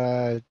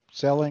that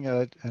selling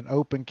an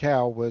open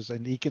cow was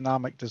an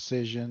economic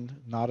decision,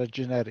 not a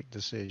genetic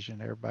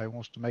decision. Everybody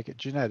wants to make it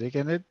genetic,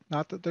 and it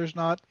not that there's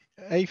not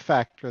a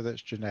factor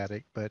that's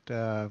genetic, but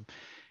the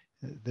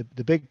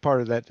big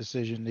part of that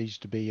decision needs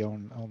to be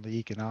on the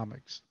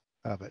economics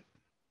of it.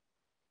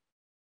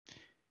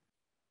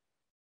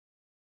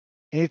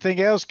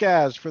 Anything else,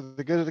 guys, for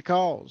the good of the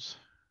cause?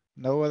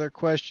 No other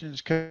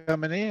questions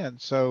coming in,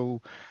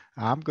 so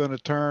I'm going to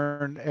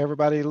turn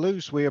everybody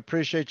loose. We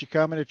appreciate you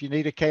coming. If you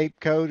need a Cape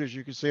code, as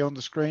you can see on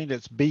the screen,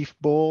 it's Beef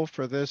Bull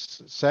for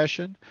this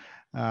session.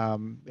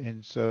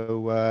 And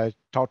so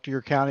talk to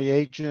your county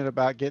agent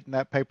about getting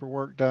that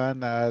paperwork done.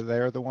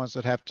 They're the ones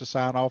that have to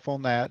sign off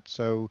on that.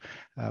 So,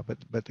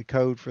 but the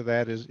code for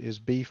that is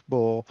Beef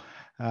Bull.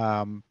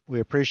 We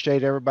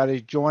appreciate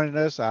everybody joining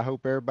us. I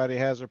hope everybody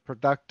has a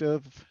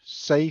productive,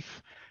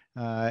 safe,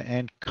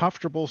 and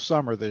comfortable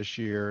summer this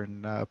year,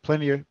 and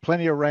plenty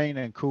of rain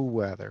and cool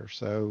weather.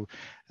 So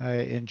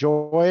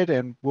enjoy it,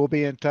 and we'll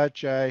be in touch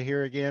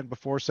here again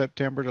before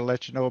September to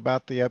let you know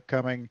about the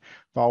upcoming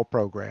fall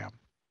program.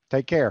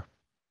 Take care.